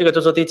 所以这个就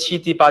是第7、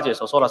第8节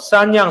所说的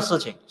3样事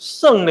情：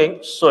圣灵、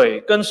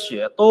水跟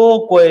血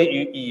都归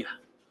于一。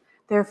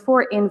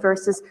 Therefore, in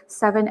verses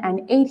 7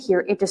 and 8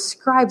 here, it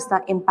describes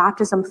that in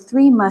baptism,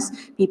 3 must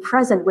be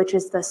present, which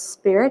is the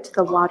Spirit,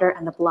 the water,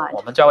 and the blood.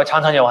 我们教会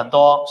常常有很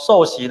多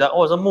受洗的，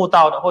或者是慕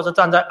道的，或者是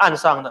站在岸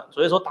上的，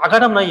所以说打开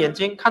他们的眼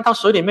睛，看到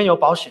水里面有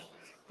宝血。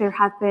 There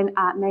have been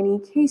many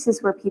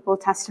cases where people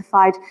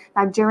testified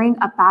that during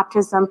a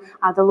baptism,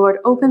 the Lord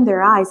opened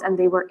their eyes and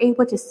they were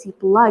able to see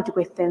blood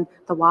within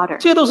the water.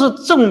 这些都是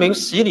证明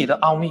洗礼的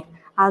奥秘。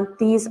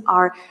 These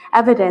are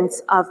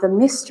evidence of the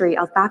mystery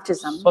of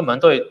baptism. 所以我们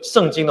对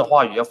圣经的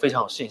话语要非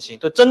常有信心，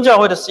对真教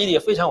会的洗礼也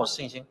非常有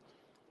信心。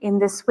 In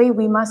this way,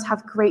 we must have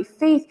great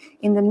faith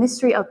in the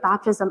mystery of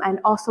baptism and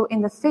also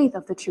in the faith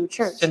of the true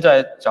church. 现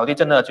在小弟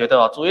真的觉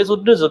得主耶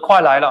稣日子快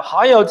来了，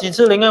还有几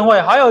次灵恩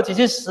会，还有几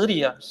次洗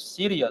礼啊，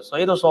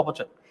谁都说不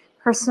准。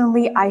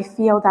 Personally, I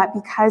feel that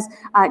because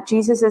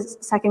Jesus'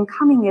 second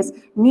coming is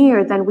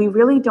near, then we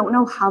really don't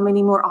know how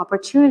many more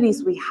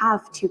opportunities we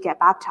have to get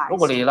如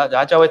果 baptized. 你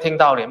来教会听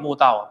道理、慕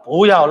道，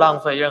不要浪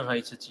费任何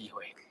一次机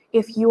会，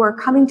 If you are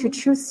coming to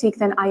Truth Seek,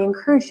 then I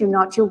encourage you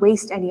not to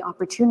waste any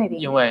opportunity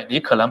因为你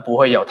可能不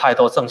会有太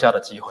多剩下的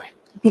机会。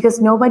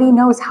 because nobody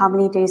knows how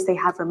many days they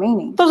have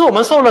remaining. 但是我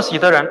们受了洗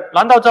的人，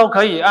难道就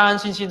可以安安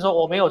心心说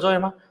我没有罪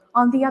吗？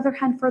 On the other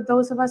hand, for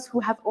those of us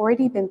who have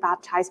already been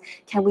baptized,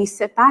 can we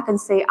sit back and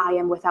say, I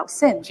am without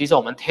sin? 其实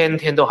我们天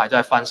天都还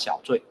在犯小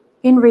罪，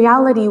 In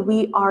reality,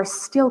 we are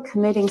still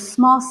committing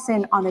small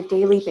sin on a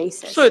daily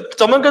basis. 所以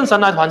怎么跟神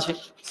来团契？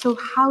 So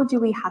how do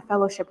we have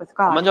fellowship with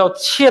我们 God? 就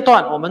切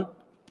断我们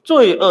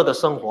罪恶的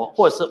生活，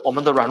或者是我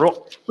们的软弱。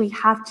 We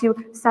have to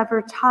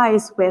sever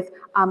ties with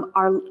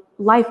our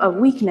life of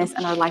weakness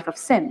and our life of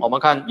sin. 我们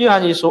看约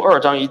翰一书2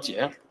章1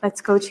节，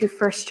 Let's go to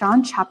 1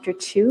 John chapter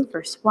 2,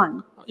 verse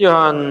 1. 约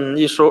翰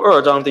一书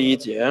2章第1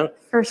节，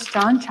 1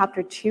 John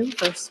chapter 2,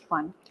 verse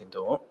 1. 请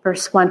读。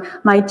 Verse 1,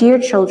 My dear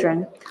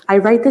children, I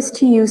write this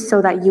to you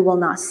so that you will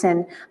not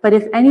sin. But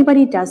if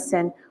anybody does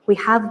sin, we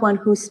have one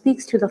who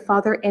speaks to the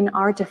Father in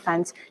our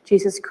defense,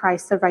 Jesus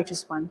Christ, the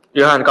righteous one.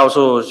 约翰告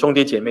诉兄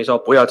弟姐妹说：“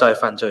不要再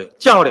犯罪，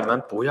叫你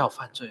们不要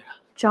犯罪了。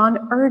 John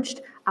urged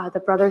the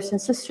brothers and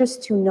sisters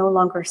to no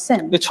longer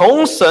sin. 你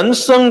从神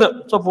生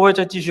的，就不会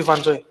再继续犯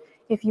罪。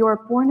 If you are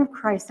born of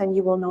Christ, then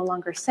you will no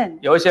longer sin.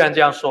 有一些人这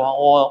样说：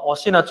我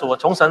信了主，我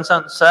从神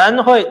生，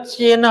神会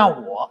接纳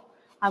我。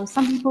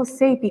 Some people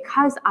say,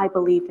 because I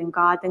believe in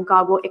God, then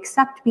God will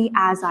accept me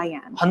as I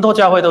am. 很多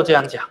教会都这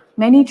样讲，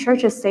 Many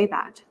churches say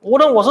that. 无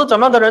论我是怎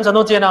么样的人，神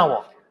都接纳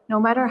我。 No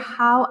matter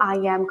how I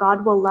am,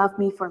 God will love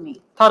me for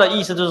me. 他的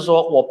意思就是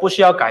说，我不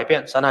需要改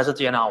变，神还是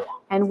接纳我。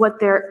 And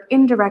what they're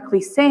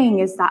indirectly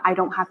saying is that I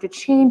don't have to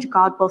change,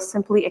 God will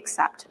simply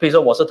accept. 比如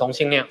说我是同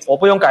性恋，我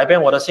不用改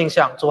变我的性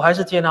向，主还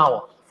是接纳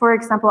我。 For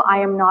example,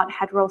 I am not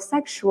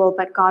heterosexual,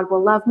 but God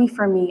will love me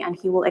for me and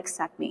he will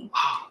accept me.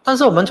 但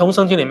是我们从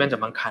圣经里面怎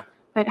么看？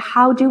 But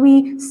how do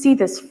we see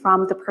this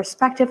from the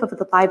perspective of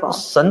the Bible?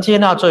 神接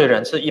纳罪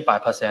人是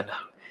100%的，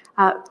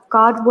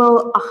 God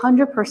will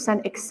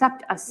 100% accept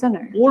a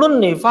sinner. 无论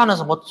你犯了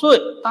什么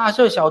罪，大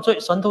罪小罪，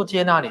神都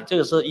接纳你，这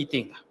个是一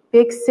定的。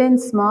 Big sin,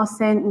 small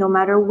sin, no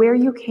matter where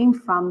you came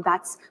from,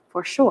 that's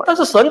for sure. 但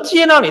是神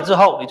接纳你之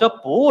后，你就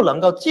不能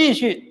够继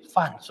续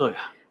犯罪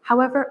啊。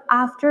 However,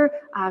 after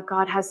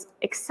God has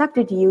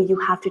accepted you, you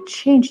have to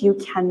change. You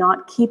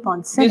cannot keep on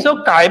你 sinning. 就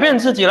改变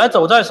自己来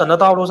走在神的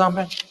道路上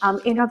面。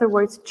 In other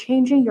words,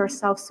 changing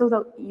yourself so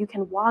that you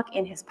can walk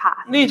in his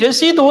path. 你以前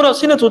吸毒了，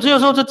信了主之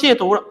后就戒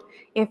毒了。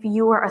If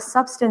you are a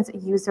substance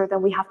user,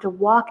 then we have to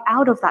walk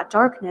out of that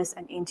darkness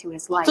and into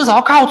His light. 至少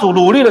要靠主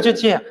努力的去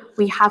戒。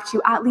 We have to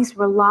at least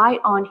rely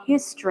on His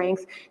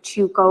strength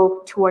to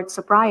go towards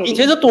以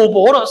前 sobriety. 是赌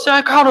博的，现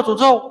在靠了主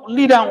之后，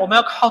力量我们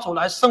要靠主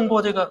来胜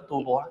过这个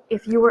赌博。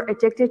 If you were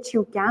addicted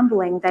to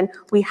gambling, then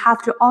we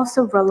have to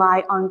also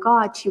rely on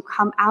God to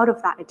come out of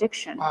that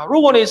addiction. 如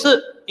果你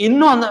是淫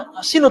乱的，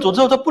信了主之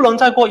后就不能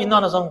再过淫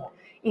乱的生活。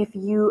 If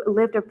you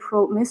lived a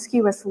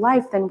promiscuous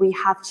life, then we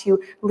have to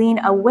lean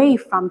away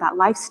from that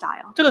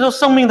lifestyle. 这个就是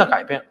生命的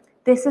改变。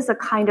 This is a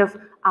kind of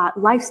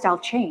lifestyle 我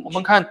change.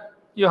 们看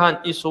约翰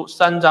一书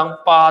3章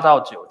8到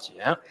9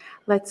节。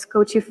 Let's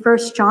go to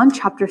 1 John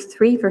chapter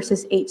 3,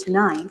 verses 8 to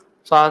 9.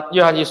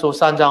 约翰一书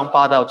3章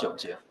8到9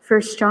节。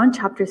 1 John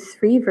chapter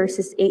 3,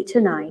 verses 8 to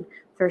 9.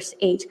 Verse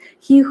 8,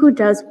 he who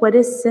does what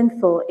is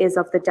sinful is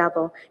of the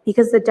devil,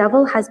 because the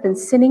devil has been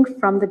sinning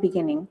from the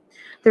beginning.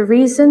 The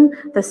reason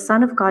the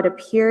Son of God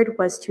appeared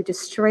was to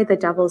destroy the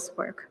devil's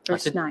work.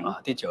 Verse 9.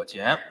 第9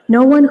节。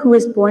 No one who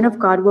is born of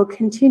God will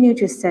continue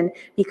to sin,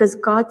 because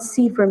God's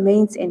seed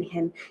remains in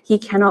him. He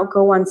cannot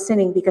go on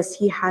sinning because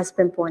he has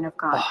been born of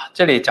God.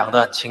 这里讲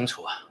得很清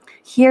楚啊。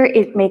 Here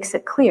it makes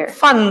it clear.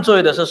 犯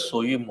罪的是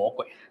属于魔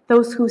鬼。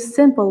 Those who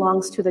sin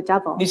belongs to the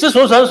devil. 你是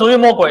属神属于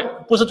魔鬼，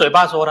不是嘴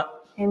巴说的。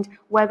 And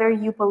whether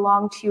you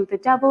belong to the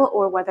devil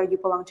or whether you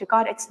belong to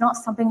God, it's not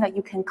something that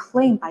you can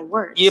claim by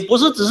words. 也不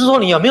是只是说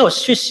你有没有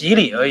去洗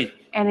礼而已。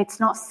 And it's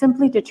not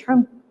simply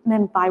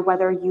determined by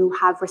whether you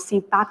have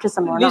received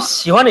baptism or 你 not.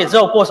 喜欢你之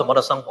后过什么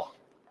的生活？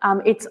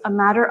 It's a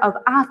matter of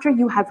after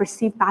you have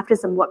received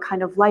baptism, what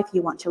kind of life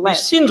you want to 你 live.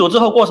 信主之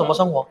后过什么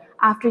生活？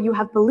 After you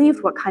have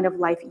believed, what kind of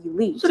life you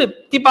lead. 这里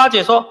第8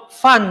节说，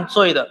犯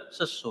罪的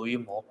是属于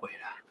魔鬼的。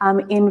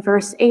 In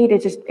verse 8,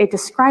 it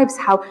describes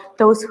how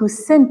those who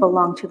sin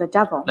belong to the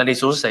devil. 那你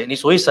属谁？你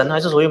属于神还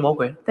是属于魔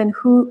鬼？ Then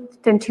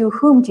to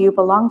whom do you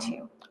belong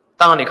to?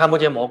 当然你看不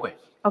见魔鬼，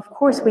 Of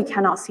course, we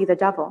cannot see the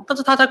devil. 但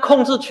是他在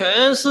控制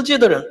全世界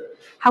的人。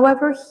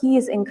 However,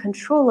 he is in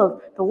control of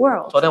the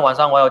world. 昨天晚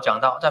上我有讲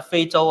到，在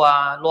非洲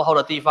啊落后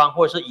的地方，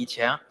或者是以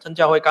前真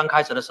教会刚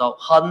开始的时候，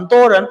很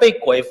多人被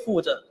鬼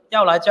附着，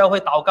要来教会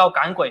祷告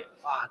赶鬼，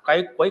哇，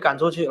鬼赶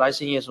出去来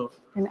信耶稣。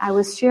 And I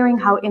was sharing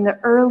how in the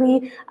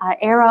early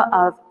era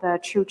of the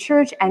true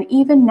church, and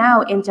even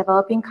now in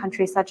developing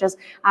countries such as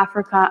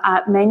Africa,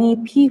 many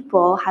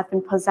people have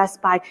been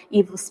possessed by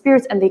evil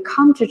spirits, and they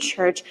come to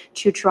church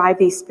to drive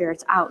these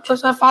spirits out. 但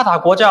是在发达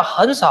国家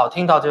很少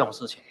听到这种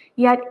事情，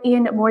 Yet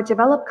in more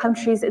developed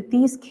countries,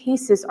 these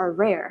cases are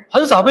rare.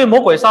 很少被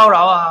魔鬼骚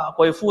扰啊、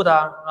鬼附的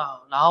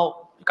然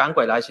后赶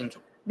鬼来信主。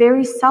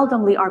 Very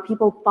seldomly are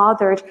people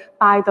bothered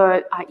by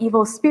the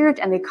evil spirit,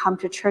 and they come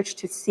to church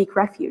to seek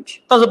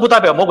refuge. 但是不代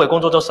表魔鬼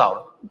工作就少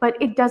了， But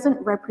it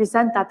doesn't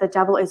represent that the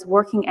devil is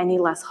working any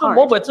less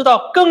魔 hard, 鬼知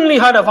道更厉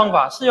害的方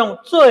法是用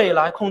罪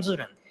来控制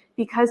人。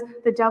 because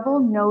the devil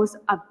knows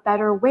a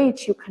better way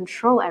to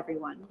control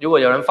everyone. 如果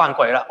有人犯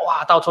鬼了，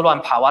哇，到处乱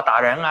跑啊、打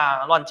人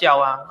啊、乱叫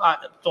啊，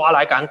抓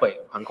来赶鬼，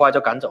很快就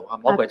赶走啊，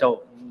魔鬼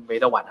就没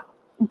得玩了。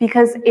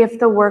 Because if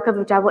the work of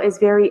the devil is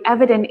very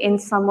evident in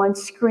someone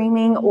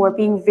screaming or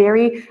being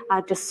very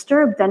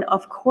disturbed, then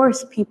of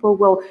course people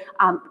will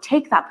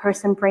take that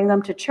person, bring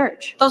them to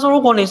church. 但是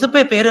如果你是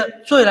被别的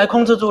罪来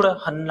控制住的，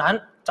很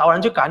难找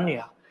人去赶你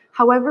啊。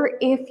 However,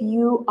 if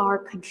you are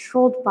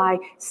controlled by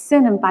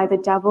sin and by the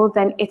devil,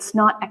 then it's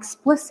not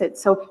explicit,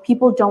 so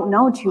people don't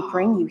know to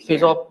bring you 比如 here.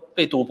 说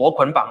被赌博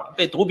捆绑了，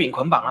被毒品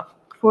捆绑了，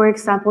 For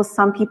example,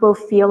 some people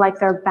feel like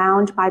they're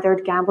bound by their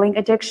gambling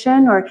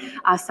addiction or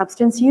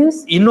substance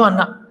use, 淫乱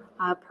了，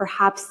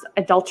 perhaps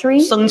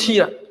adultery, 生气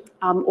了，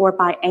 or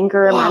by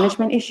anger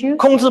management issues.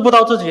 控制不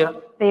到自己了。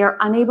 They are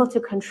unable to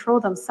control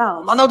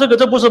themselves. 难道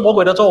这不是魔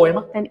鬼的作为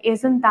吗？ Then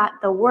isn't that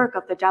the work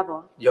of the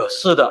devil? 有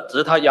是的，只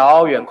是他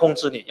遥远控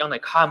制你，让你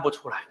看不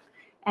出来。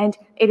 And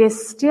it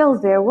is still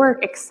their work,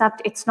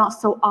 except it's not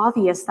so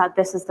obvious that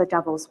this is the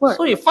devil's work.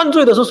 所以犯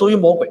罪的是属于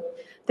魔鬼，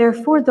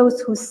 Therefore,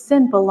 those who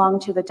sin belong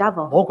to the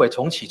devil, 魔鬼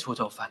从起初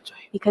就犯罪。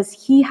 because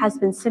he has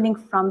been sinning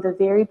from the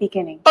very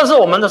beginning. 但是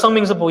我们的生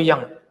命是不一样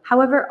的。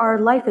 However, our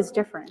life is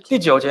different. 第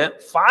9节，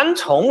凡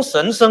从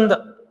神生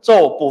的，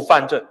就不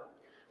犯罪。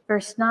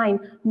 Verse 9,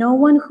 no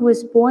one who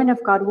is born of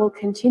God will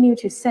continue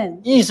to sin,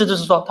 意思就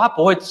是说，他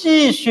不会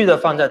继续的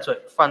犯在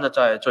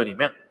罪里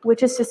面。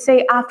 which is to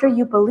say, after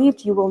you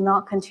believed, you will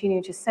not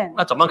continue to sin.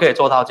 那怎么可以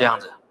做到这样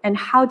子？ And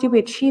how do we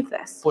achieve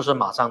this? 不是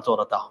马上做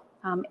得到，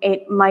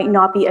 It might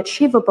not be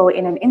achievable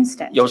in an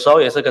instant. 有时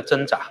候也是个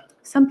挣扎。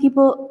 Some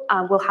people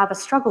will have a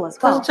struggle as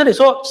但是 well. 这里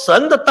说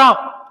神的道，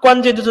关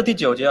键就是第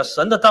9节啊，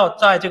神的道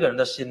在这个人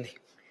的心里。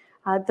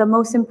 The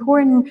most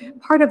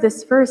important part of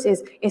this verse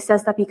is it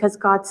says that because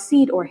God's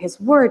seed or his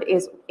word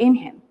is in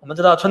him. 我们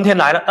知道春天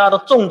来了，大家都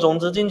种种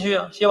子进去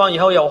啊，希望以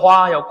后有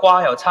花、有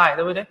瓜、有菜，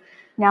对不对？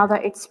 Now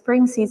that it's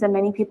spring season,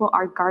 many people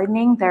are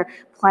gardening. They're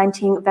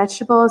planting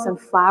vegetables and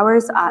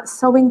flowers,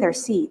 sowing their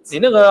seeds. 你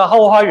那个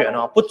后花园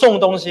哦，不种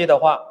东西的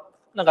话，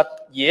那个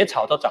野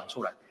草都长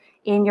出来。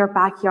 In your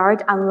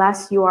backyard,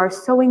 unless you are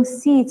sowing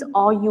seeds,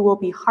 all you will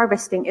be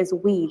harvesting is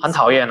weeds. 很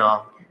讨厌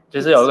哦。其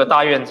实有一个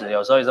大院子，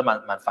有时候也是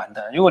蛮烦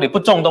的。如果你不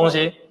种东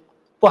西，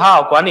不好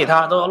好管理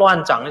它，都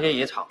乱长一些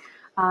野草。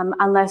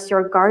Unless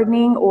you're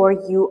gardening or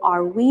you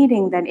are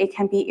weeding, then it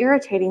can be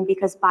irritating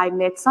because by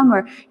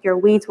midsummer, your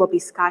weeds will be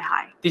sky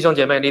high. 弟兄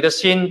姐妹，你的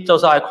心就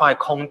像一块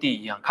空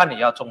地一样，看你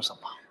要种什么。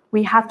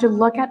We have to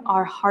look at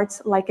our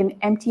hearts like an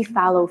empty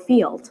fallow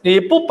field. 你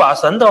不把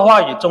神的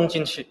话语种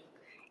进去，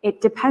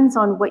 It depends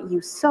on what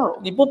you sow.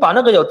 你不把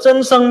那个有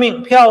真生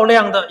命、漂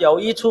亮的、有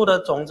益处的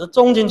种子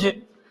种进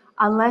去，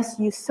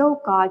 Unless you sow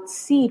God's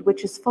seed,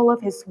 which is full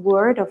of His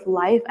word of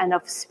life and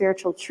of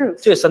spiritual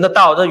truth. 这神的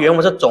道，这原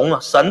文是种啊，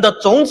神的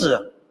种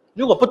子，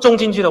如果不种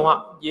进去的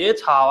话，野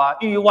草啊、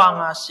欲望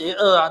啊、邪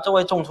恶啊，就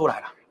会种出来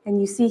了。And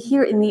you see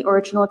here in the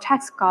original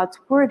text, God's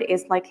word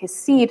is like His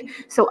seed.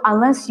 So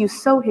unless you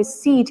sow His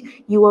seed,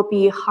 you will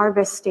be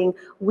harvesting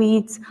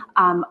weeds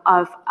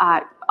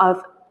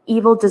of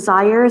evil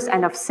desires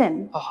and of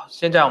sin.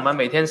 现在我们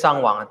每天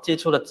上网接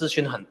触的资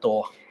讯很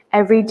多。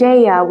 Every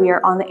day we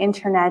are on the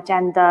internet,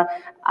 and the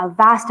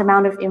vast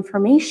amount of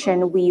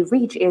information we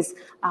reach is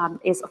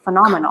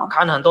phenomenal.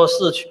 看很多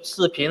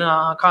视频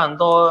啊，看很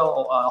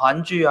多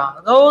韩剧啊，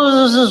都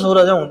是世俗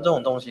的这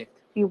种东西。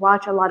 We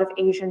watch a lot of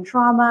Asian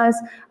dramas,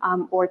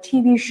 or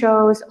TV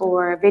shows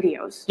or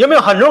videos. 有没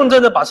有很认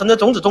真的把神的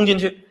种子种进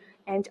去？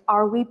 And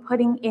are we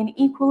putting in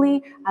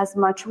equally as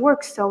much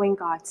work sowing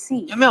God's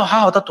seed? 有没有好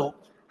好的读？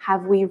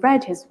 Have we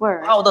read His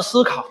word? 好好的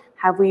思考？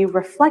 Have we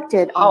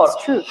reflected 好 on His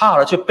truth? 好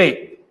的去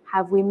背？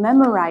 Have we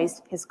memorized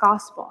His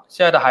gospel?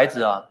 现在的孩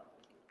子啊，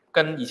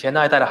跟以前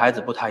那一代的孩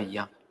子不太一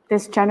样。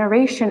 This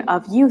generation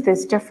of youth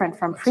is different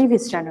from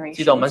previous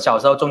记得我们 generations. 小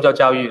时候宗教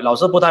教育，老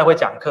师不太会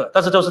讲课，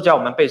但是就是教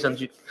我们背圣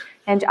句。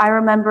 And I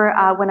remember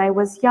when I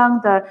was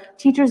young, the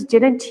teachers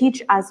didn't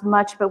teach as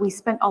much, but we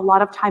spent a lot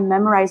of time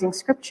memorizing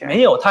scripture.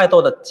 没有太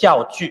多的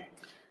教具，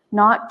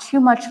 Not too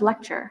much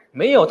lecture.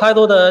 没有太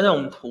多的那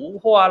种图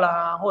画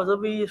啦，或者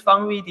是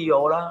放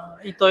video 啦，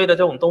一堆的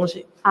这种东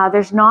西。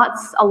 There's not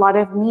a lot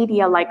of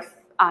media like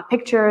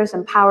pictures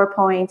and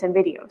PowerPoint and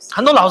videos.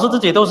 很多老师自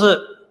己都是，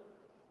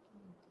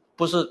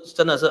不是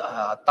真的是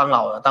当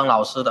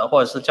老师的，或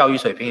者是教育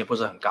水平也不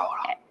是很高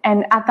啦。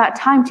 And at that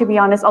time, to be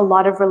honest, a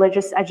lot of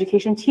religious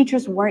education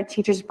teachers weren't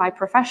teachers by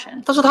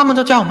profession. 但是他们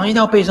就叫我们一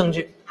定要背圣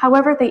句，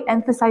 However, they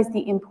emphasized the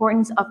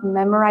importance of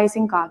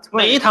memorizing God's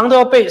每 word. 一堂都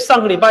要背。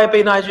上个礼拜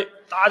背那一句，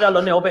大家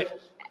轮流背。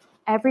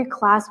 Every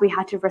class, we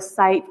had to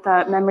recite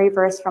the memory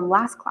verse from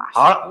last class.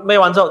 好了，背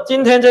完之后，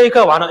今天这一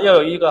课完了，又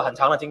有一个很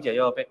长的经节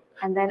又要背。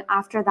 And then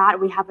after that,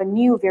 we have a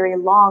new, very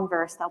long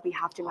verse that we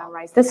have to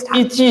memorize this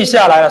一 time. 记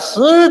下来了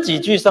10几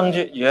句圣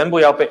句，全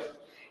部要背，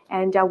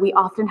 And we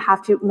often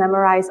have to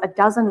memorize a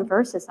dozen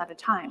verses at a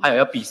time. 还有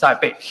要比赛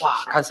背，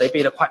哇，看谁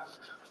背得快。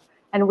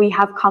 And we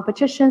have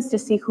competitions to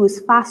see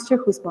who's faster,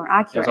 who's more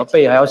有时候 accurate.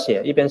 背还要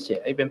写，一边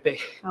写一边背。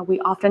 We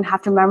often have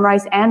to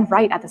memorize and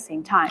write at the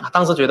same time.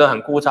 当时觉得很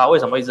枯燥，为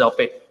什么一直要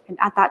背？ And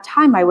at that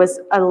time, I was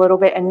a little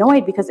bit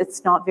annoyed because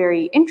it's not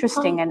very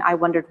interesting, and I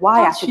wondered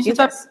why I should 其 do 实，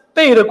在 this.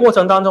 背的过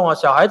程当中啊，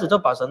小孩子就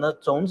把神的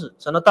种子、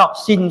神的道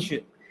吸进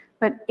去。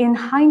 But in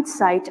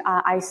hindsight,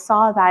 I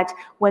saw that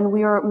when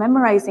we were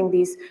memorizing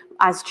these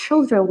as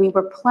children, we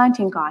were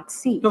planting God's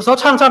seed. 有时候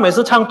唱赞美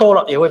诗唱多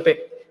了也会背，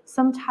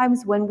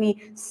 Sometimes when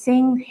we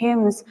sing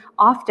hymns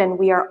often,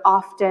 we are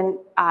often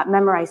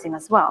memorizing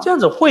as well. 这样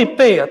子会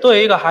背啊，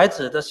对于一个孩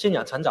子的信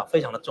仰成长非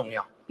常的重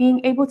要。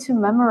 Being able to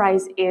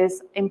memorize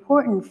is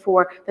important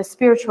for the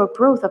spiritual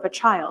growth of a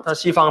child. 但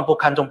西方不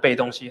看重背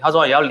东西，他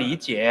说也要理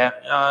解，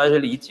要去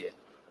理解。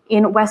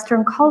 In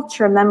Western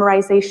culture,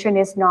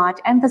 memorization is not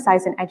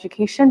emphasized in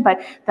education, but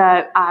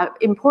the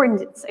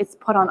importance is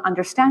put on 没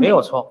understanding.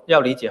 有错，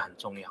要理解很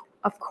重要。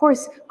 Of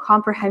course,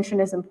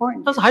 comprehension is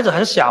important. 但是孩子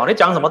很小，你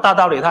讲什么大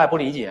道理他也不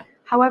理解。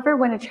 However,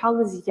 when a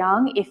child is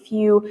young, if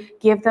you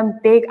give them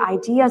big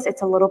ideas,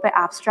 it's a little bit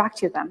abstract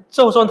to them.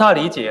 就算他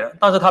理解了，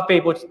但是他背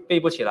不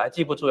起来，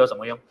记不住有什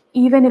么用？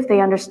 Even if they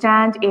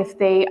understand, if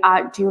they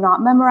do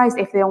not memorize,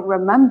 if they don't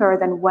remember,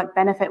 then what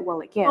benefit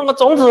will it 那 give? 个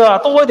种子啊，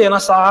多一点了，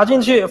撒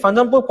进去，反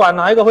正不管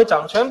哪一个会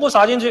长，全部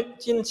撒进去，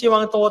希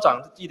望多长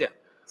一点。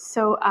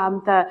 So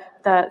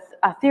the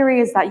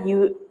theory is that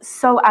you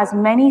sow as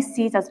many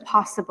seeds as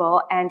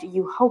possible, and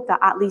you hope that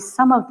at least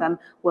some of them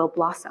will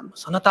blossom.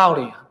 神的道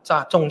理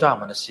种在我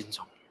们的心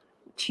中，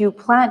 To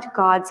plant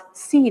God's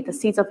seed, the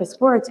seeds of His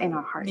words in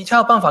our 你 hearts. 才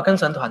有办法跟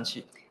神团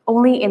契。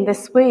 Only in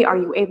this way are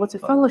you able to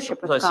fellowship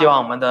所以 with 希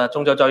望 God. 我们的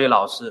宗教教育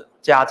老师、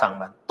家长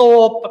们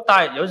多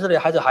带，尤其是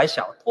孩子还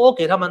小，多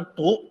给他们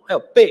读，还有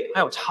背，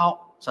还有抄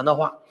神的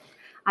话。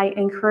 I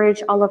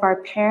encourage all of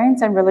our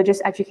parents and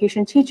religious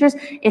education teachers,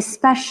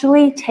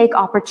 especially take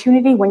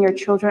opportunity when your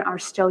children are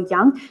still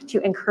young, to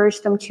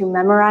encourage them to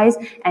memorize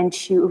and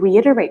to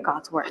reiterate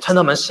God's words, 趁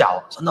他们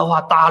小，神的话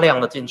大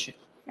量的进去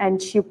and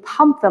to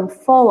pump them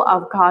full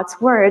of God's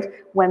word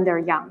when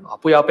they're young. 啊，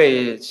不要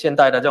被现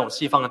代的这种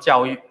西方的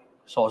教育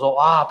所说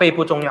啊，背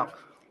不重要，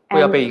不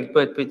要被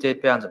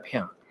这样子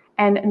骗。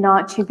 And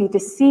not to be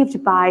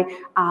deceived by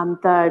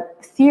the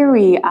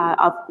theory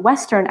of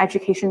Western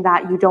education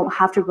that you don't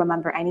have to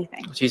remember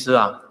anything. 其实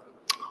啊，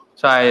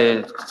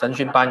在神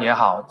训班也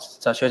好，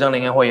在学生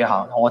灵恩会也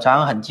好，我常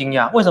常很惊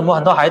讶，为什么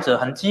很多孩子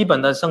很基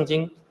本的圣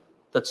经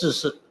的知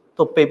识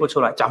都背不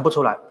出来，讲不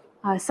出来。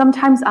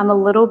Sometimes I'm a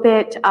little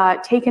bit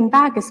taken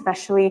back,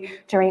 especially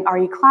during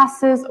RE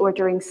classes or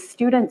during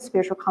student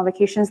spiritual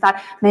convocations, that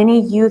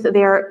many youth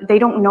they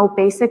don't know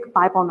basic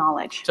Bible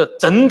knowledge. 这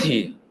整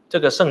体这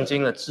个圣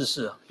经的知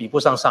识比不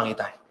上上一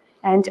代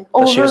And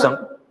的学生。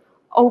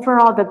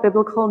 overall, the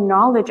biblical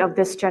knowledge of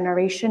this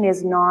generation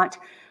is not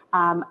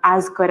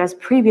as good as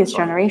previous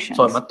generations.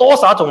 所以我们多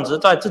撒种子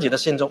在自己的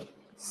心中。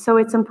 So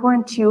it's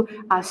important to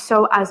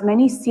sow as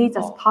many seeds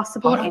as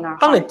possible in our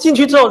当你 hearts. 进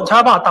去之后，才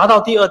有办法达到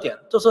第二点，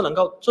就是能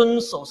够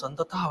遵守神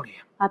的道理。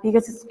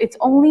 Because it's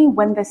only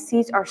when the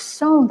seeds are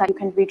sown that you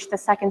can reach the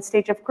second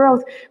stage of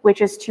growth,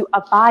 which is to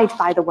abide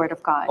by the word of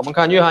我 God. 们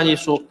看约翰一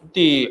书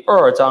第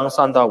2章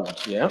3到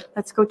5节。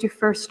 Let's go to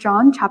 1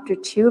 John chapter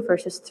 2,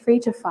 verses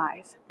 3 to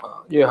 5.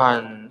 约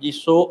翰一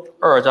书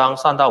2章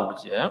3到5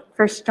节。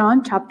 1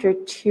 John chapter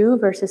 2,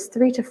 verses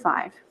 3 to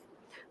 5.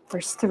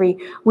 Verse 3,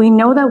 we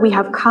know that we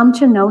have come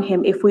to know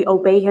him if we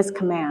obey his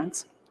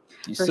commands.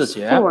 第4 Verse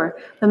节。 4,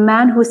 the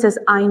man who says,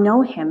 I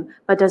know him,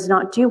 but does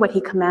not do what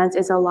he commands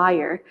is a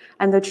liar,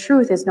 and the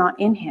truth is not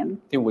in him.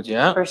 第5节。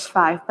 Verse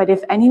 5, but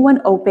if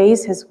anyone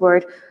obeys his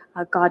word,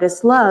 God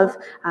is love,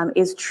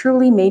 is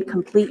truly made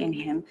complete in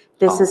him.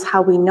 This is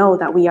how we know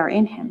that we are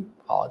in him.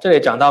 好，这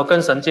里讲到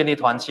跟神建立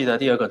团契的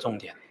第二个重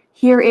点，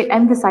 Here it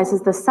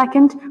emphasizes the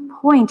second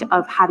point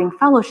of having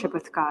fellowship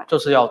with God, 就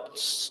是要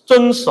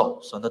遵守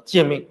神的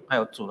诫命，还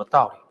有主的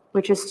道理。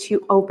 which is to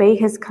obey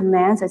his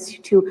commands, as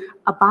to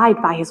abide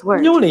by his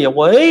word. 因为你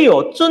唯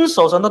有遵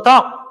守神的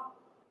道，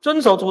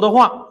遵守主的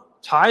话，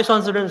才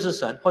算是认识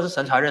神，或是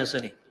神才认识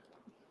你。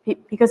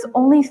 Because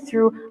only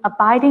through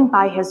abiding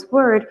by his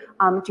word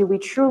do we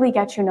truly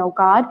get to know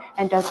God,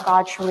 and does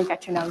God truly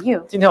get to know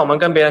you. 今天我们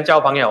跟别人交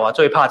朋友啊，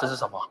最怕这是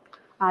什么？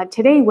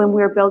 Today, when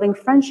we're building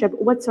friendship,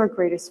 what's our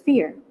greatest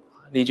fear?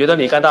 你觉得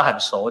你跟他很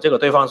熟，结果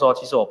对方说，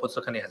其实我不是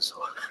跟你很熟。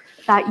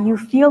 That you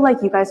feel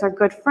like you guys are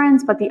good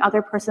friends, but the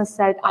other person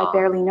said, I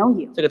barely know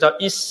you. 这个叫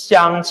一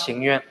厢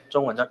情愿，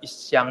中文叫一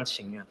厢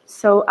情愿。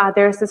 So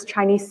there's this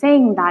Chinese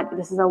saying that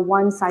this is a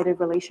one-sided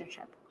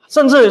relationship.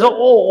 甚至你说，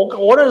哦，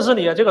我认识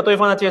你啊，结果对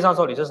方在介绍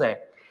说你是谁？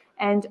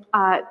 And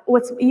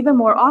what's even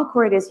more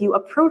awkward is you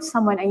approach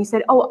someone and you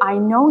said, oh, I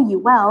know you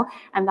well.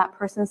 And that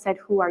person said,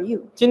 who are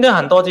you? 今天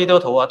很多基督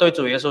徒啊，对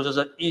主耶稣就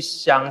是一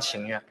厢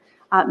情愿。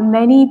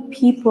 Many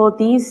people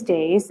these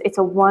days, it's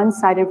a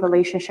one-sided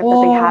relationship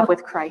that they have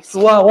with Christ.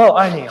 主啊，我好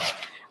爱你哦。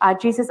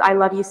 Jesus, I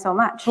love you so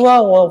much. 主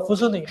啊，我服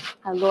侍你。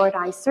 Lord,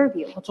 I serve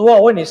you. 主啊，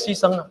我为你牺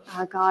牲了。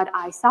 God,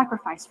 I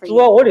sacrifice for 主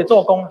啊， you. 我为你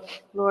做工了。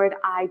 Lord,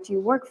 I do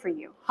work for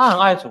you. 他很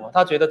爱主啊，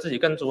他觉得自己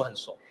跟主很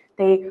熟。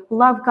 They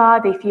love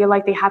God. They feel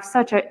like they have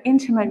such an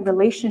intimate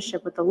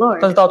relationship with the 但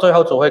Lord. 是到最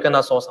后，主会跟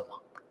他说什么？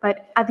 But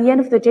at the end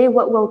of the day,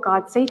 what will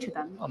God say to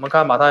them? 我们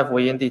看马太福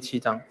音第7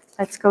章，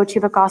 Let's go to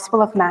the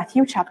Gospel of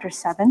Matthew, chapter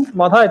 7.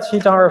 马太7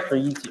章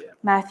21节。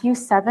 Matthew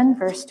 7,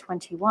 verse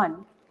 21.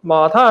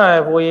 马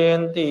太福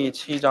音第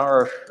7章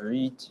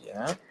21节。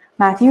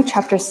 Matthew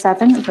chapter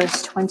 7,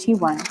 verse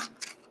 21.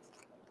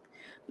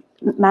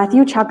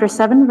 Matthew chapter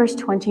 7, verse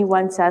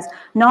 21 says,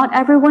 not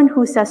everyone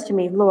who says to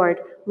me, Lord,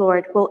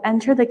 Lord, will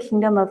enter the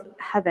kingdom of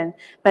heaven,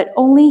 but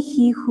only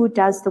he who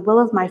does the will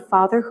of my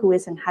Father who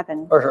is in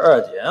heaven.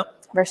 22节。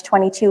 Verse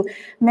 22,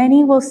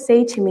 many will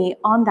say to me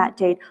on that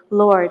day,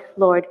 Lord,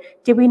 Lord,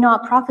 did we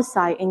not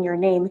prophesy in your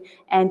name,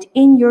 and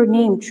in your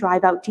name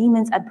drive out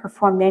demons and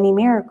perform many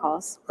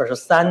miracles?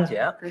 23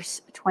节。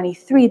 Verse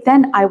 23,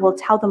 then I will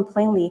tell them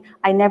plainly,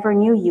 I never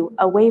knew you,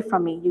 away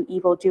from me, you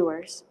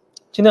evildoers.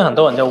 今天很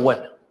多人就问，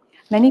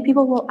 Many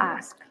people will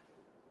ask,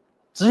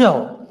 只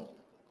有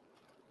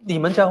你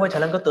们教会才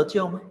能够得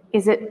救吗？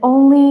 is it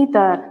only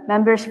the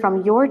members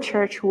from your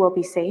church who will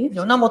be saved?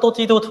 有那么多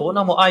基督徒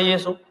那么爱耶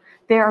稣，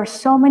 There are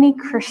so many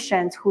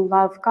Christians who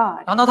love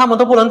God. 难道他们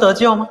都不能得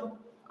救吗？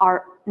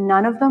 Are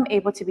none of them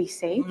able to be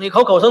saved? 你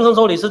口口声声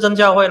说你是真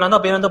教会，难道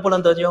别人都不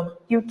能得救吗？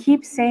 You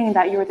keep saying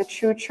that you're the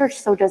true church,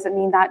 so does it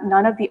mean that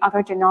none of the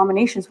other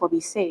denominations will be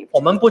saved?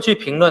 我们不去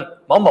评论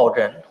某某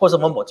人或是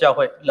某某教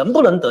会能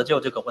不能得救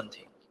这个问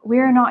题， We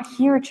are not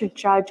here to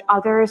judge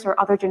others or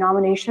other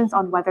denominations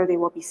on whether they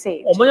will be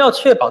saved. 我们要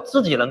确保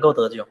自己能够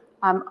得救。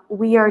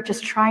 We are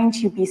just trying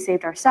to be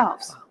saved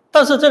ourselves.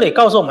 但是这里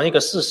告诉我们一个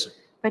事实，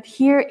 But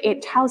here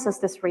it tells us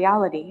this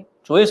reality.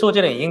 主耶稣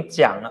这里已经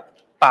讲了，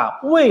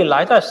把未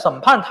来在审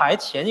判台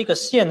前一个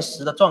现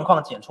实的状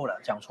况讲出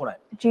来。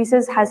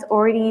 Jesus has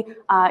already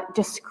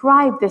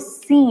described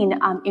this scene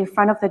in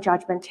front of the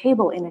judgment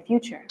table in the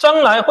future.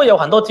 将来会有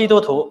很多基督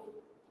徒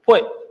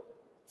会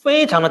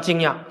非常的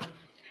惊讶，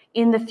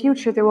 In the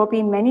future, there will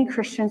be many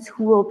Christians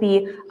who will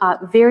be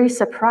very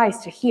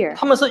surprised to hear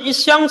他们是一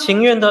厢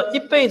情愿的，一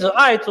辈子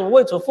爱主、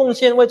为主奉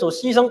献、为主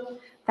牺牲。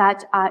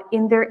 that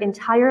in their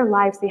entire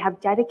lives, they have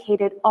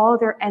dedicated all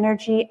their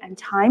energy and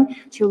time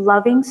to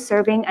loving,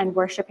 serving, and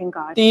worshiping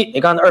God. 第一，你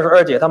看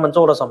22节，他们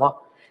做了什么？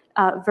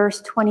 Verse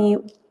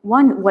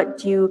 21, what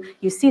do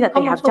you see that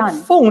他 they 们 have 是 done?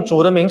 奉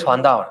主的名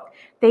传道了。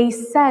They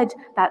said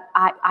that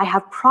I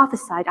have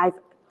prophesied, I've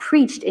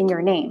preached in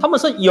your name. 他们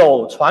是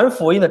有传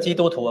福音的基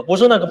督徒，不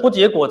是那个不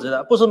结果子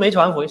的，不是没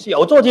传福音，是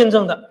有做见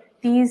证的。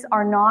These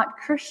are not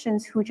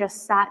Christians who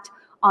just sat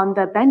on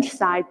the bench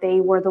side.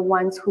 They were the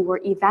ones who were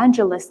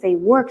evangelists. They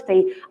worked,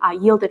 they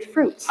yielded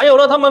fruits. 还有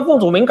呢，他们奉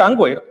主名赶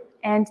鬼的。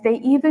 And they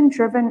even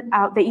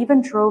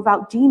drove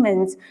out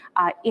demons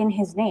in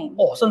his name.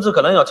 甚至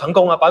可能有成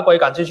功啊，把鬼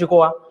赶出去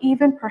过啊。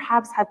 Even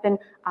perhaps have been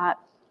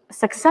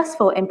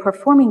successful in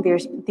performing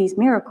these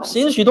miracles.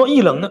 行许多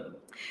异能的。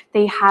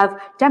 They have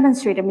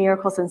demonstrated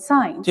miracles and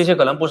signs. 这些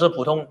可能不是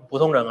普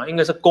通人啊，应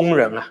该是工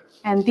人啊。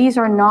 And these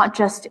are not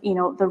just,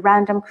 the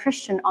random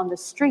Christian on the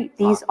street.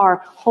 These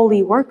are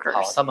holy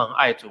workers. 他们很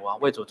爱主啊，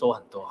为主做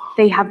很多啊。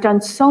 They have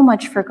done so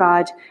much for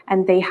God,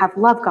 and they have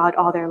loved God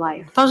all their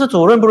life. 但是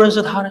主认不认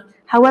识他呢？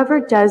 However,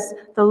 does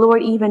the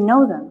Lord even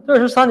know them?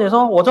 63节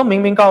说，我就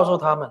明明告诉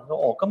他们，说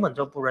我根本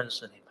就不认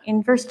识你们。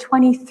 In verse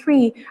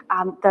 23,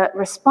 the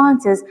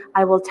response is,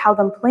 I will tell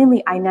them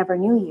plainly, I never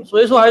knew you.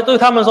 所以说还对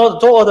他们说，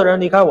作恶的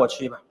人离开我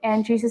去吧。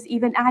 And Jesus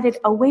even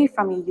added, away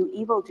from me, you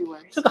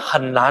evildoers. 这个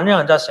很难让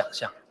人家想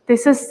象，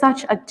 This is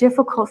such a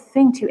difficult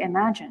thing to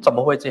imagine. 怎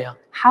么会这样？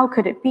 How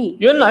could it be?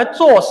 原来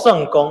做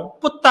圣工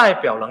不代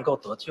表能够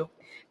得救。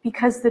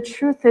 Because the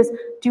truth is,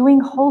 doing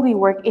holy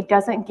work, it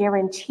doesn't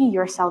guarantee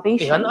your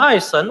你很 salvation. 爱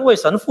神，为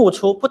神付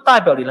出，不代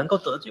表你能够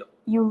得救。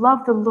 You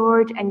love the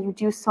Lord and you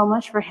do so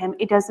much for Him,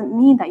 it doesn't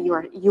mean that you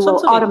will 甚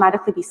至你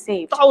automatically be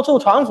saved. 到处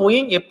传福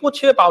音，也不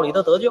确保你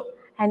的得救。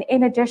 And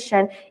in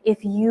addition,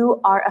 if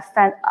you are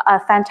a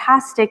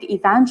fantastic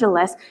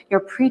evangelist, you're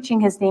preaching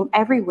His name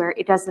everywhere,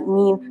 it doesn't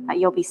mean that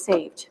you'll be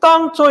saved.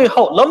 当最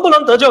后能不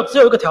能得救，只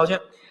有一个条件，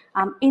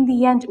 In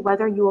the end,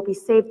 whether you will be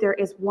saved, there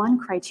is one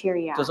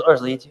criteria 这是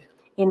21节。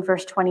 in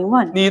verse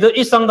 21. 你的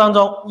一生当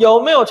中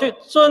有没有去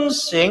遵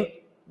行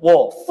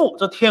我父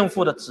这天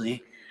父的旨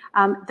意？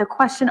 The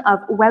question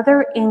of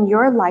whether in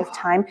your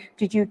lifetime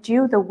did you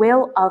do the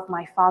will of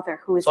my Father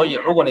who is 所 in 以，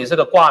如果 heaven? 你是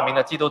个挂名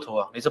的基督徒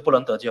啊，你是不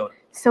能得救的。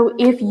 So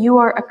if you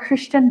are a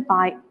Christian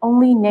by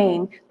only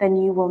name, then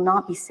you will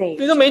not be saved.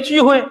 你都没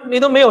聚会，你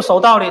都没有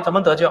守道理，怎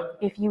么得救？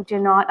 If you do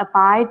not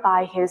abide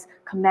by His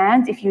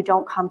commands, if you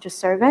don't come to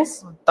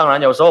service, 当然，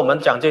有时候我们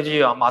讲这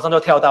句啊，马上就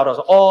跳到了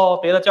说，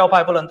别的教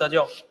派不能得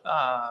救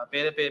啊，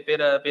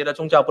别的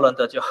宗教不能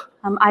得救。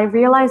 I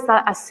realize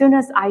that as soon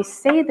as I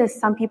say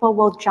this, some people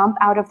will jump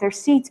out of their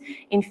seats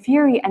in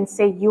fury and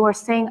say, "You are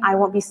saying I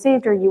won't be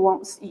saved, or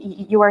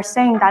you are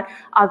saying that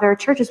other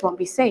churches won't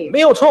be saved." 没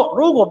有错，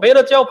如果别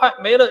的教派、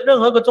别的任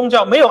何一个宗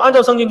教没有按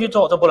照圣经去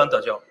做，就不能得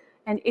救。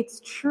 And it's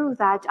true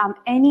that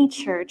any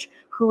church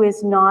who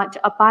is not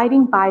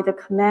abiding by the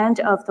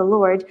command of the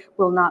Lord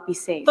will not be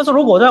saved. 但是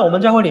如果在我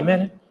们教会里面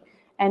呢，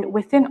 And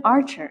within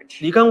our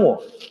church, 你跟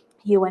我，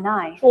 you and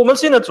I, 我们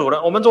信了主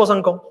了，我们做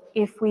圣工。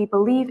 if we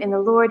believe in the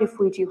Lord, if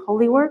we do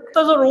holy work,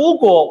 但是如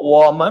果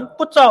我们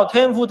不照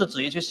天父的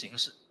旨意去行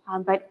事，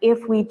 but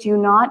if we do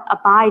not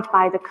abide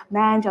by the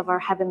command of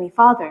our Heavenly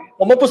Father,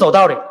 我们不守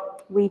道理，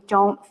 we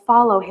don't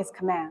follow His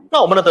command,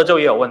 那我们的得救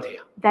也有问题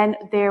啊。 then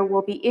there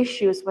will be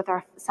issues with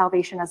our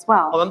salvation as 我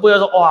well. 们不要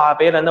说哇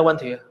别人的问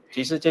题，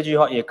其实这句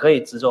话也可以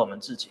指着我们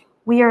自己。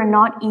 We are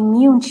not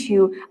immune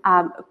to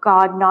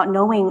God not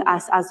knowing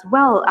us as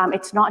well.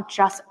 It's not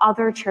just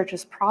other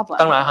churches' 当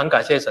problem. 然很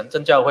感谢神，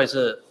真教会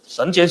是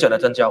神拣选的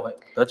真教会，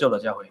得救的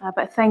教会。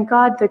 But thank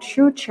God, the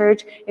true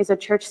church is a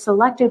church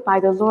selected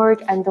by the Lord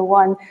and the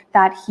one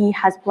that He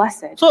has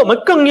blessed. 所以我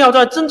们更要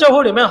在真教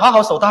会里面好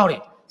好守道理。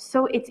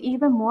 So it's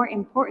even more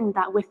important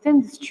that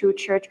within this true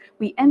church,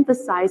 we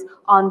emphasize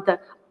on the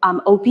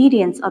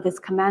obedience of His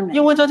因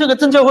commandments. 为在这个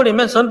真教会里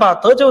面，神把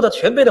得救的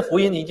全备的福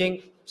音已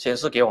经显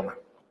示给我们。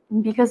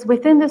 Because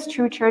within this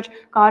true church,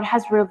 God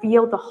has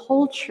revealed the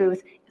whole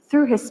truth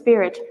through His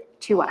Spirit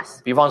to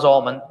us. 比方说，我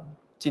们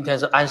今天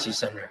是安息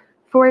生日，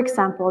 For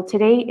example,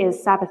 today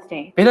is Sabbath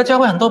day. 别的教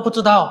会很多不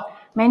知道。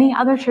 Many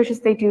other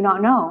churches, they do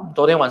not know.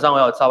 昨天晚上我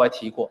有稍微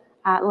提过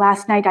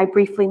Last night, I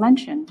briefly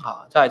mentioned.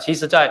 啊，其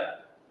实，在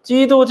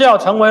基督教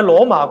成为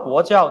罗马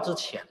国教之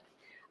前，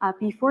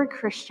 Before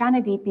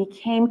Christianity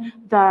became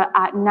the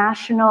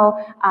national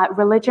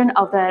religion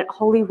of the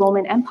Holy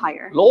Roman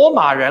Empire, 罗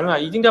马人啊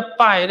已经在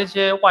拜那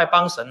些外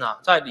邦神啊，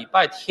在礼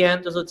拜天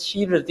就是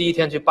7日第一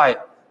天去拜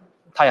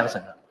太阳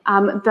神了。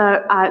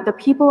 the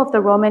people of the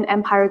Roman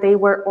Empire, they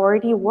were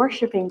already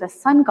worshiping the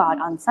sun god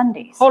on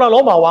Sundays. 后来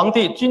罗马皇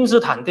帝君士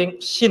坦丁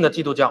信了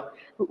基督教，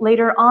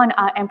 Later on,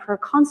 Emperor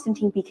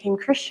Constantine became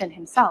Christian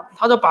himself.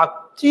 他就把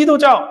基督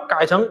教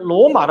改成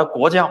罗马的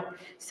国教。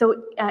 So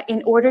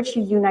in order to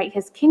unite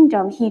his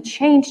kingdom, he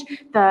changed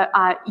the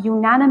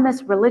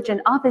unanimous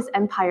religion of his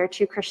empire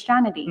to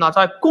Christianity. 那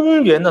在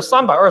公元的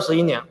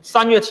321年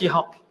3月7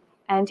号，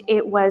 And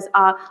it was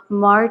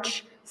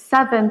March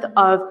 7th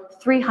of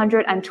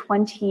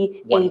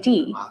 320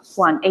 AD,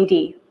 1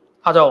 AD.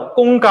 他就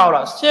公告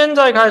了，现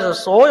在开始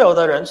所有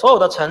的人、所有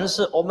的城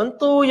市，我们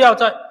都要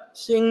在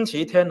星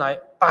期天来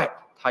拜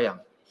太阳。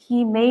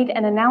He made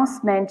an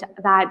announcement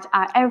that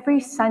every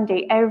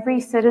Sunday, every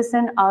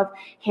citizen of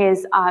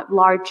his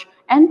large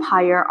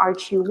empire are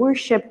to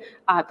worship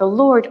the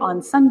Lord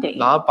on Sunday.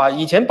 然后把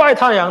以前拜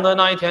太阳的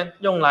那一天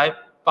用来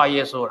拜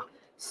耶稣了。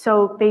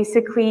 So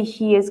basically,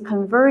 he is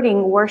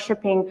converting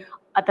worshiping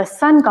the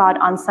sun god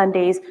on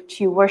Sundays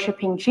to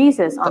worshiping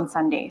Jesus on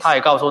Sundays. 他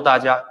也告诉大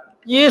家，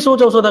耶稣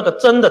就是那个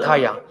真的太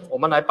阳，我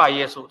们来拜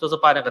耶稣，就是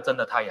拜那个真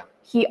的太阳。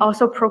 He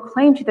also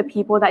proclaimed to the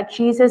people that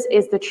Jesus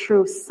is the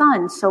true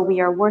sun, so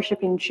we are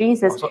worshiping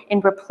Jesus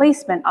in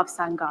replacement of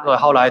sun 所以 god.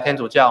 后来天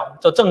主教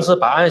就正式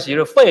把安息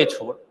日废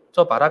除，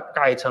就把它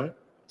改成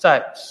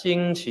在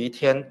星期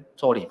天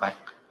做礼拜。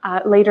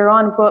 Later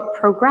on, what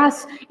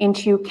progressed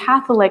into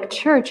Catholic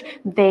Church,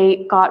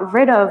 they got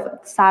rid of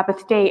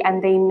Sabbath day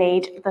and they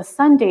made the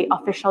Sunday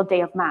official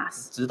day of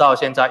Mass. 直到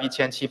现在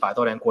1700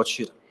多年过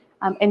去了，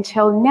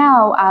 Until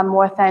now,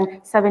 more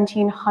than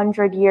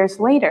 1700 years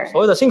later.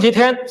 所谓的星期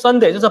天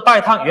Sunday 就是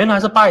拜太，原来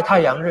是拜太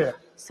阳日。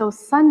 So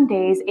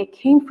Sundays, it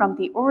came from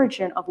the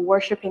origin of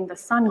worshiping the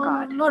sun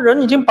god. 那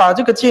人已经把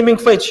这个诫命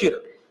废去了，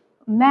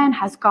 Man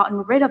has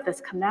gotten rid of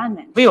this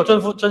commandment, 没有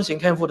遵行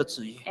天父的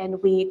旨意。 and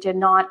we did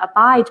not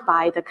abide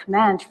by the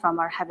command from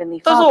our Heavenly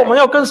但是我们 Father.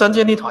 要跟神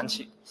建立团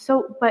契， So,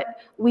 but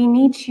we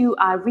need to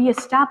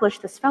reestablish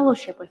this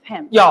fellowship with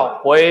Him. 要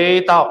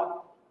回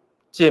到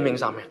诫命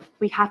上面。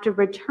 We have to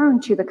return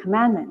to the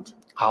commandment.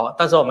 好，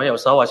但是我们有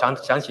时候想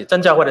起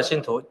真教会的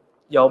信徒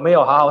有没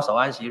有好好守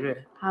安息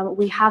日？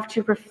 We have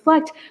to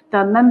reflect the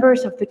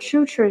members of the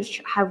true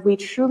church. Have we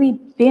truly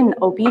been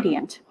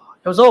obedient?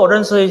 有时候我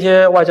认识一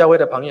些外教会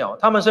的朋友，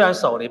他们虽然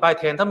守礼拜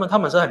天，他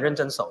们是很认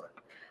真守的。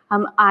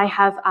 I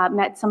have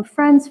met some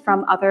friends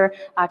from other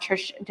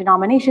church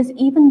denominations,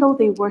 even though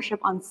they worship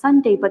on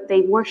Sunday, but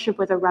they worship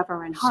with a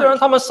reverent 虽然 heart.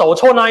 他们守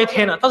错那一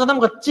天了，但是他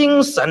们的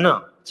精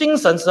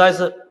神实在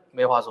是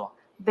没话说。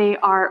 They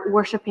are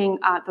worshiping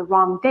the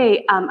wrong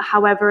day.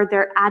 However,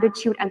 their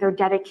attitude and their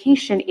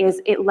dedication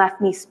it left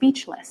me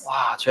speechless.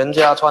 哇，全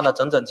家穿得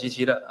整整齐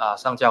齐的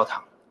上教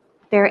堂，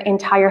 Their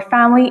entire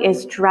family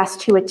is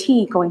dressed to a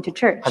T going to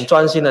很 church.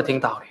 专心的听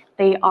道理。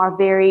 They are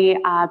very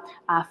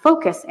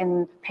focused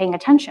in paying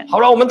attention. 好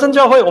了，我们真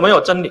教会我们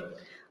有真理，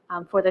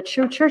 For the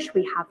true church,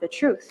 we have the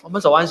truth. 我们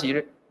守安息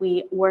日。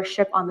 We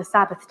worship on the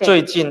Sabbath day.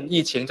 最近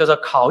疫情就是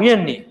考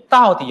验你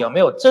到底有没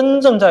有真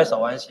正在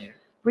守安息日。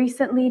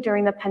 Recently,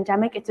 during the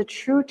pandemic, it's a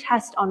true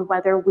test on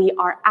whether we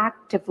are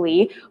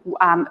actively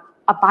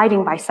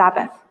abiding by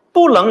Sabbath.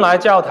 不能来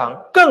教堂，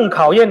更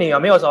考验你有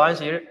没有守安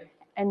息日。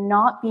 And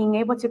not being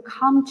able to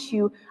come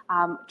to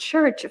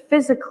church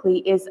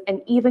physically is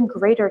an even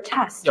greater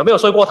test. 有没有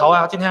睡过头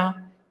啊？今天啊，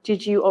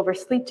 Did you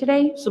oversleep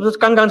today? 是不是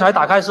刚刚才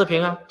打开视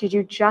频啊？ Did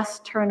you just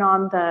turn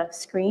on the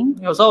screen?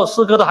 有时候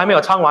诗歌都还没有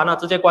唱完呢，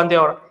直接关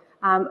掉了。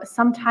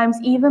 Sometimes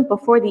even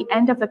before the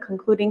end of the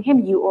concluding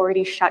hymn, you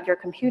already shut your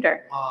computer.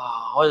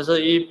 哇，或者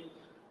是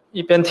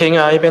一边听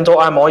啊，一边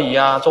做按摩椅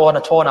啊，搓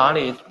哪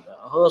里，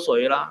喝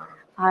水啦。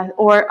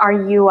 Or are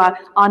you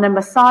on a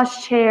massage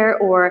chair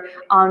or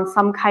on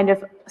some kind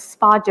of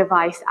spa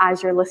device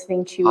as you're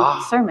listening to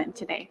sermon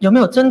today? 有没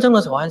有真正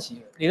的守安息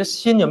日？你的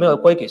心有没有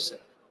归给神？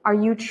 Are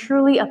you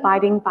truly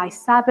abiding by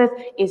Sabbath?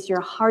 Is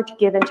your heart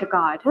given to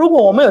God? 如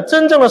果我们有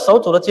真正的守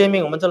主的诫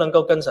命，我们就能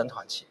够跟神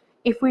团契，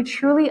 If we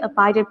truly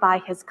abided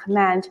by His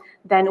command,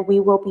 then we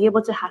will be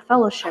able to have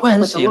fellowship 会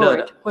很 with the 喜乐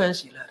的 Lord.，会很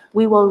喜乐的。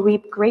 We will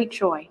reap great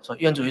joy. 所以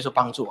愿主耶稣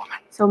帮助我们。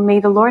 So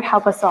may the Lord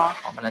help us all.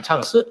 我们来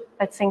唱诗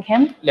Let's sing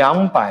hymn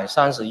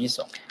 231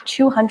首。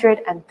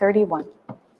 231.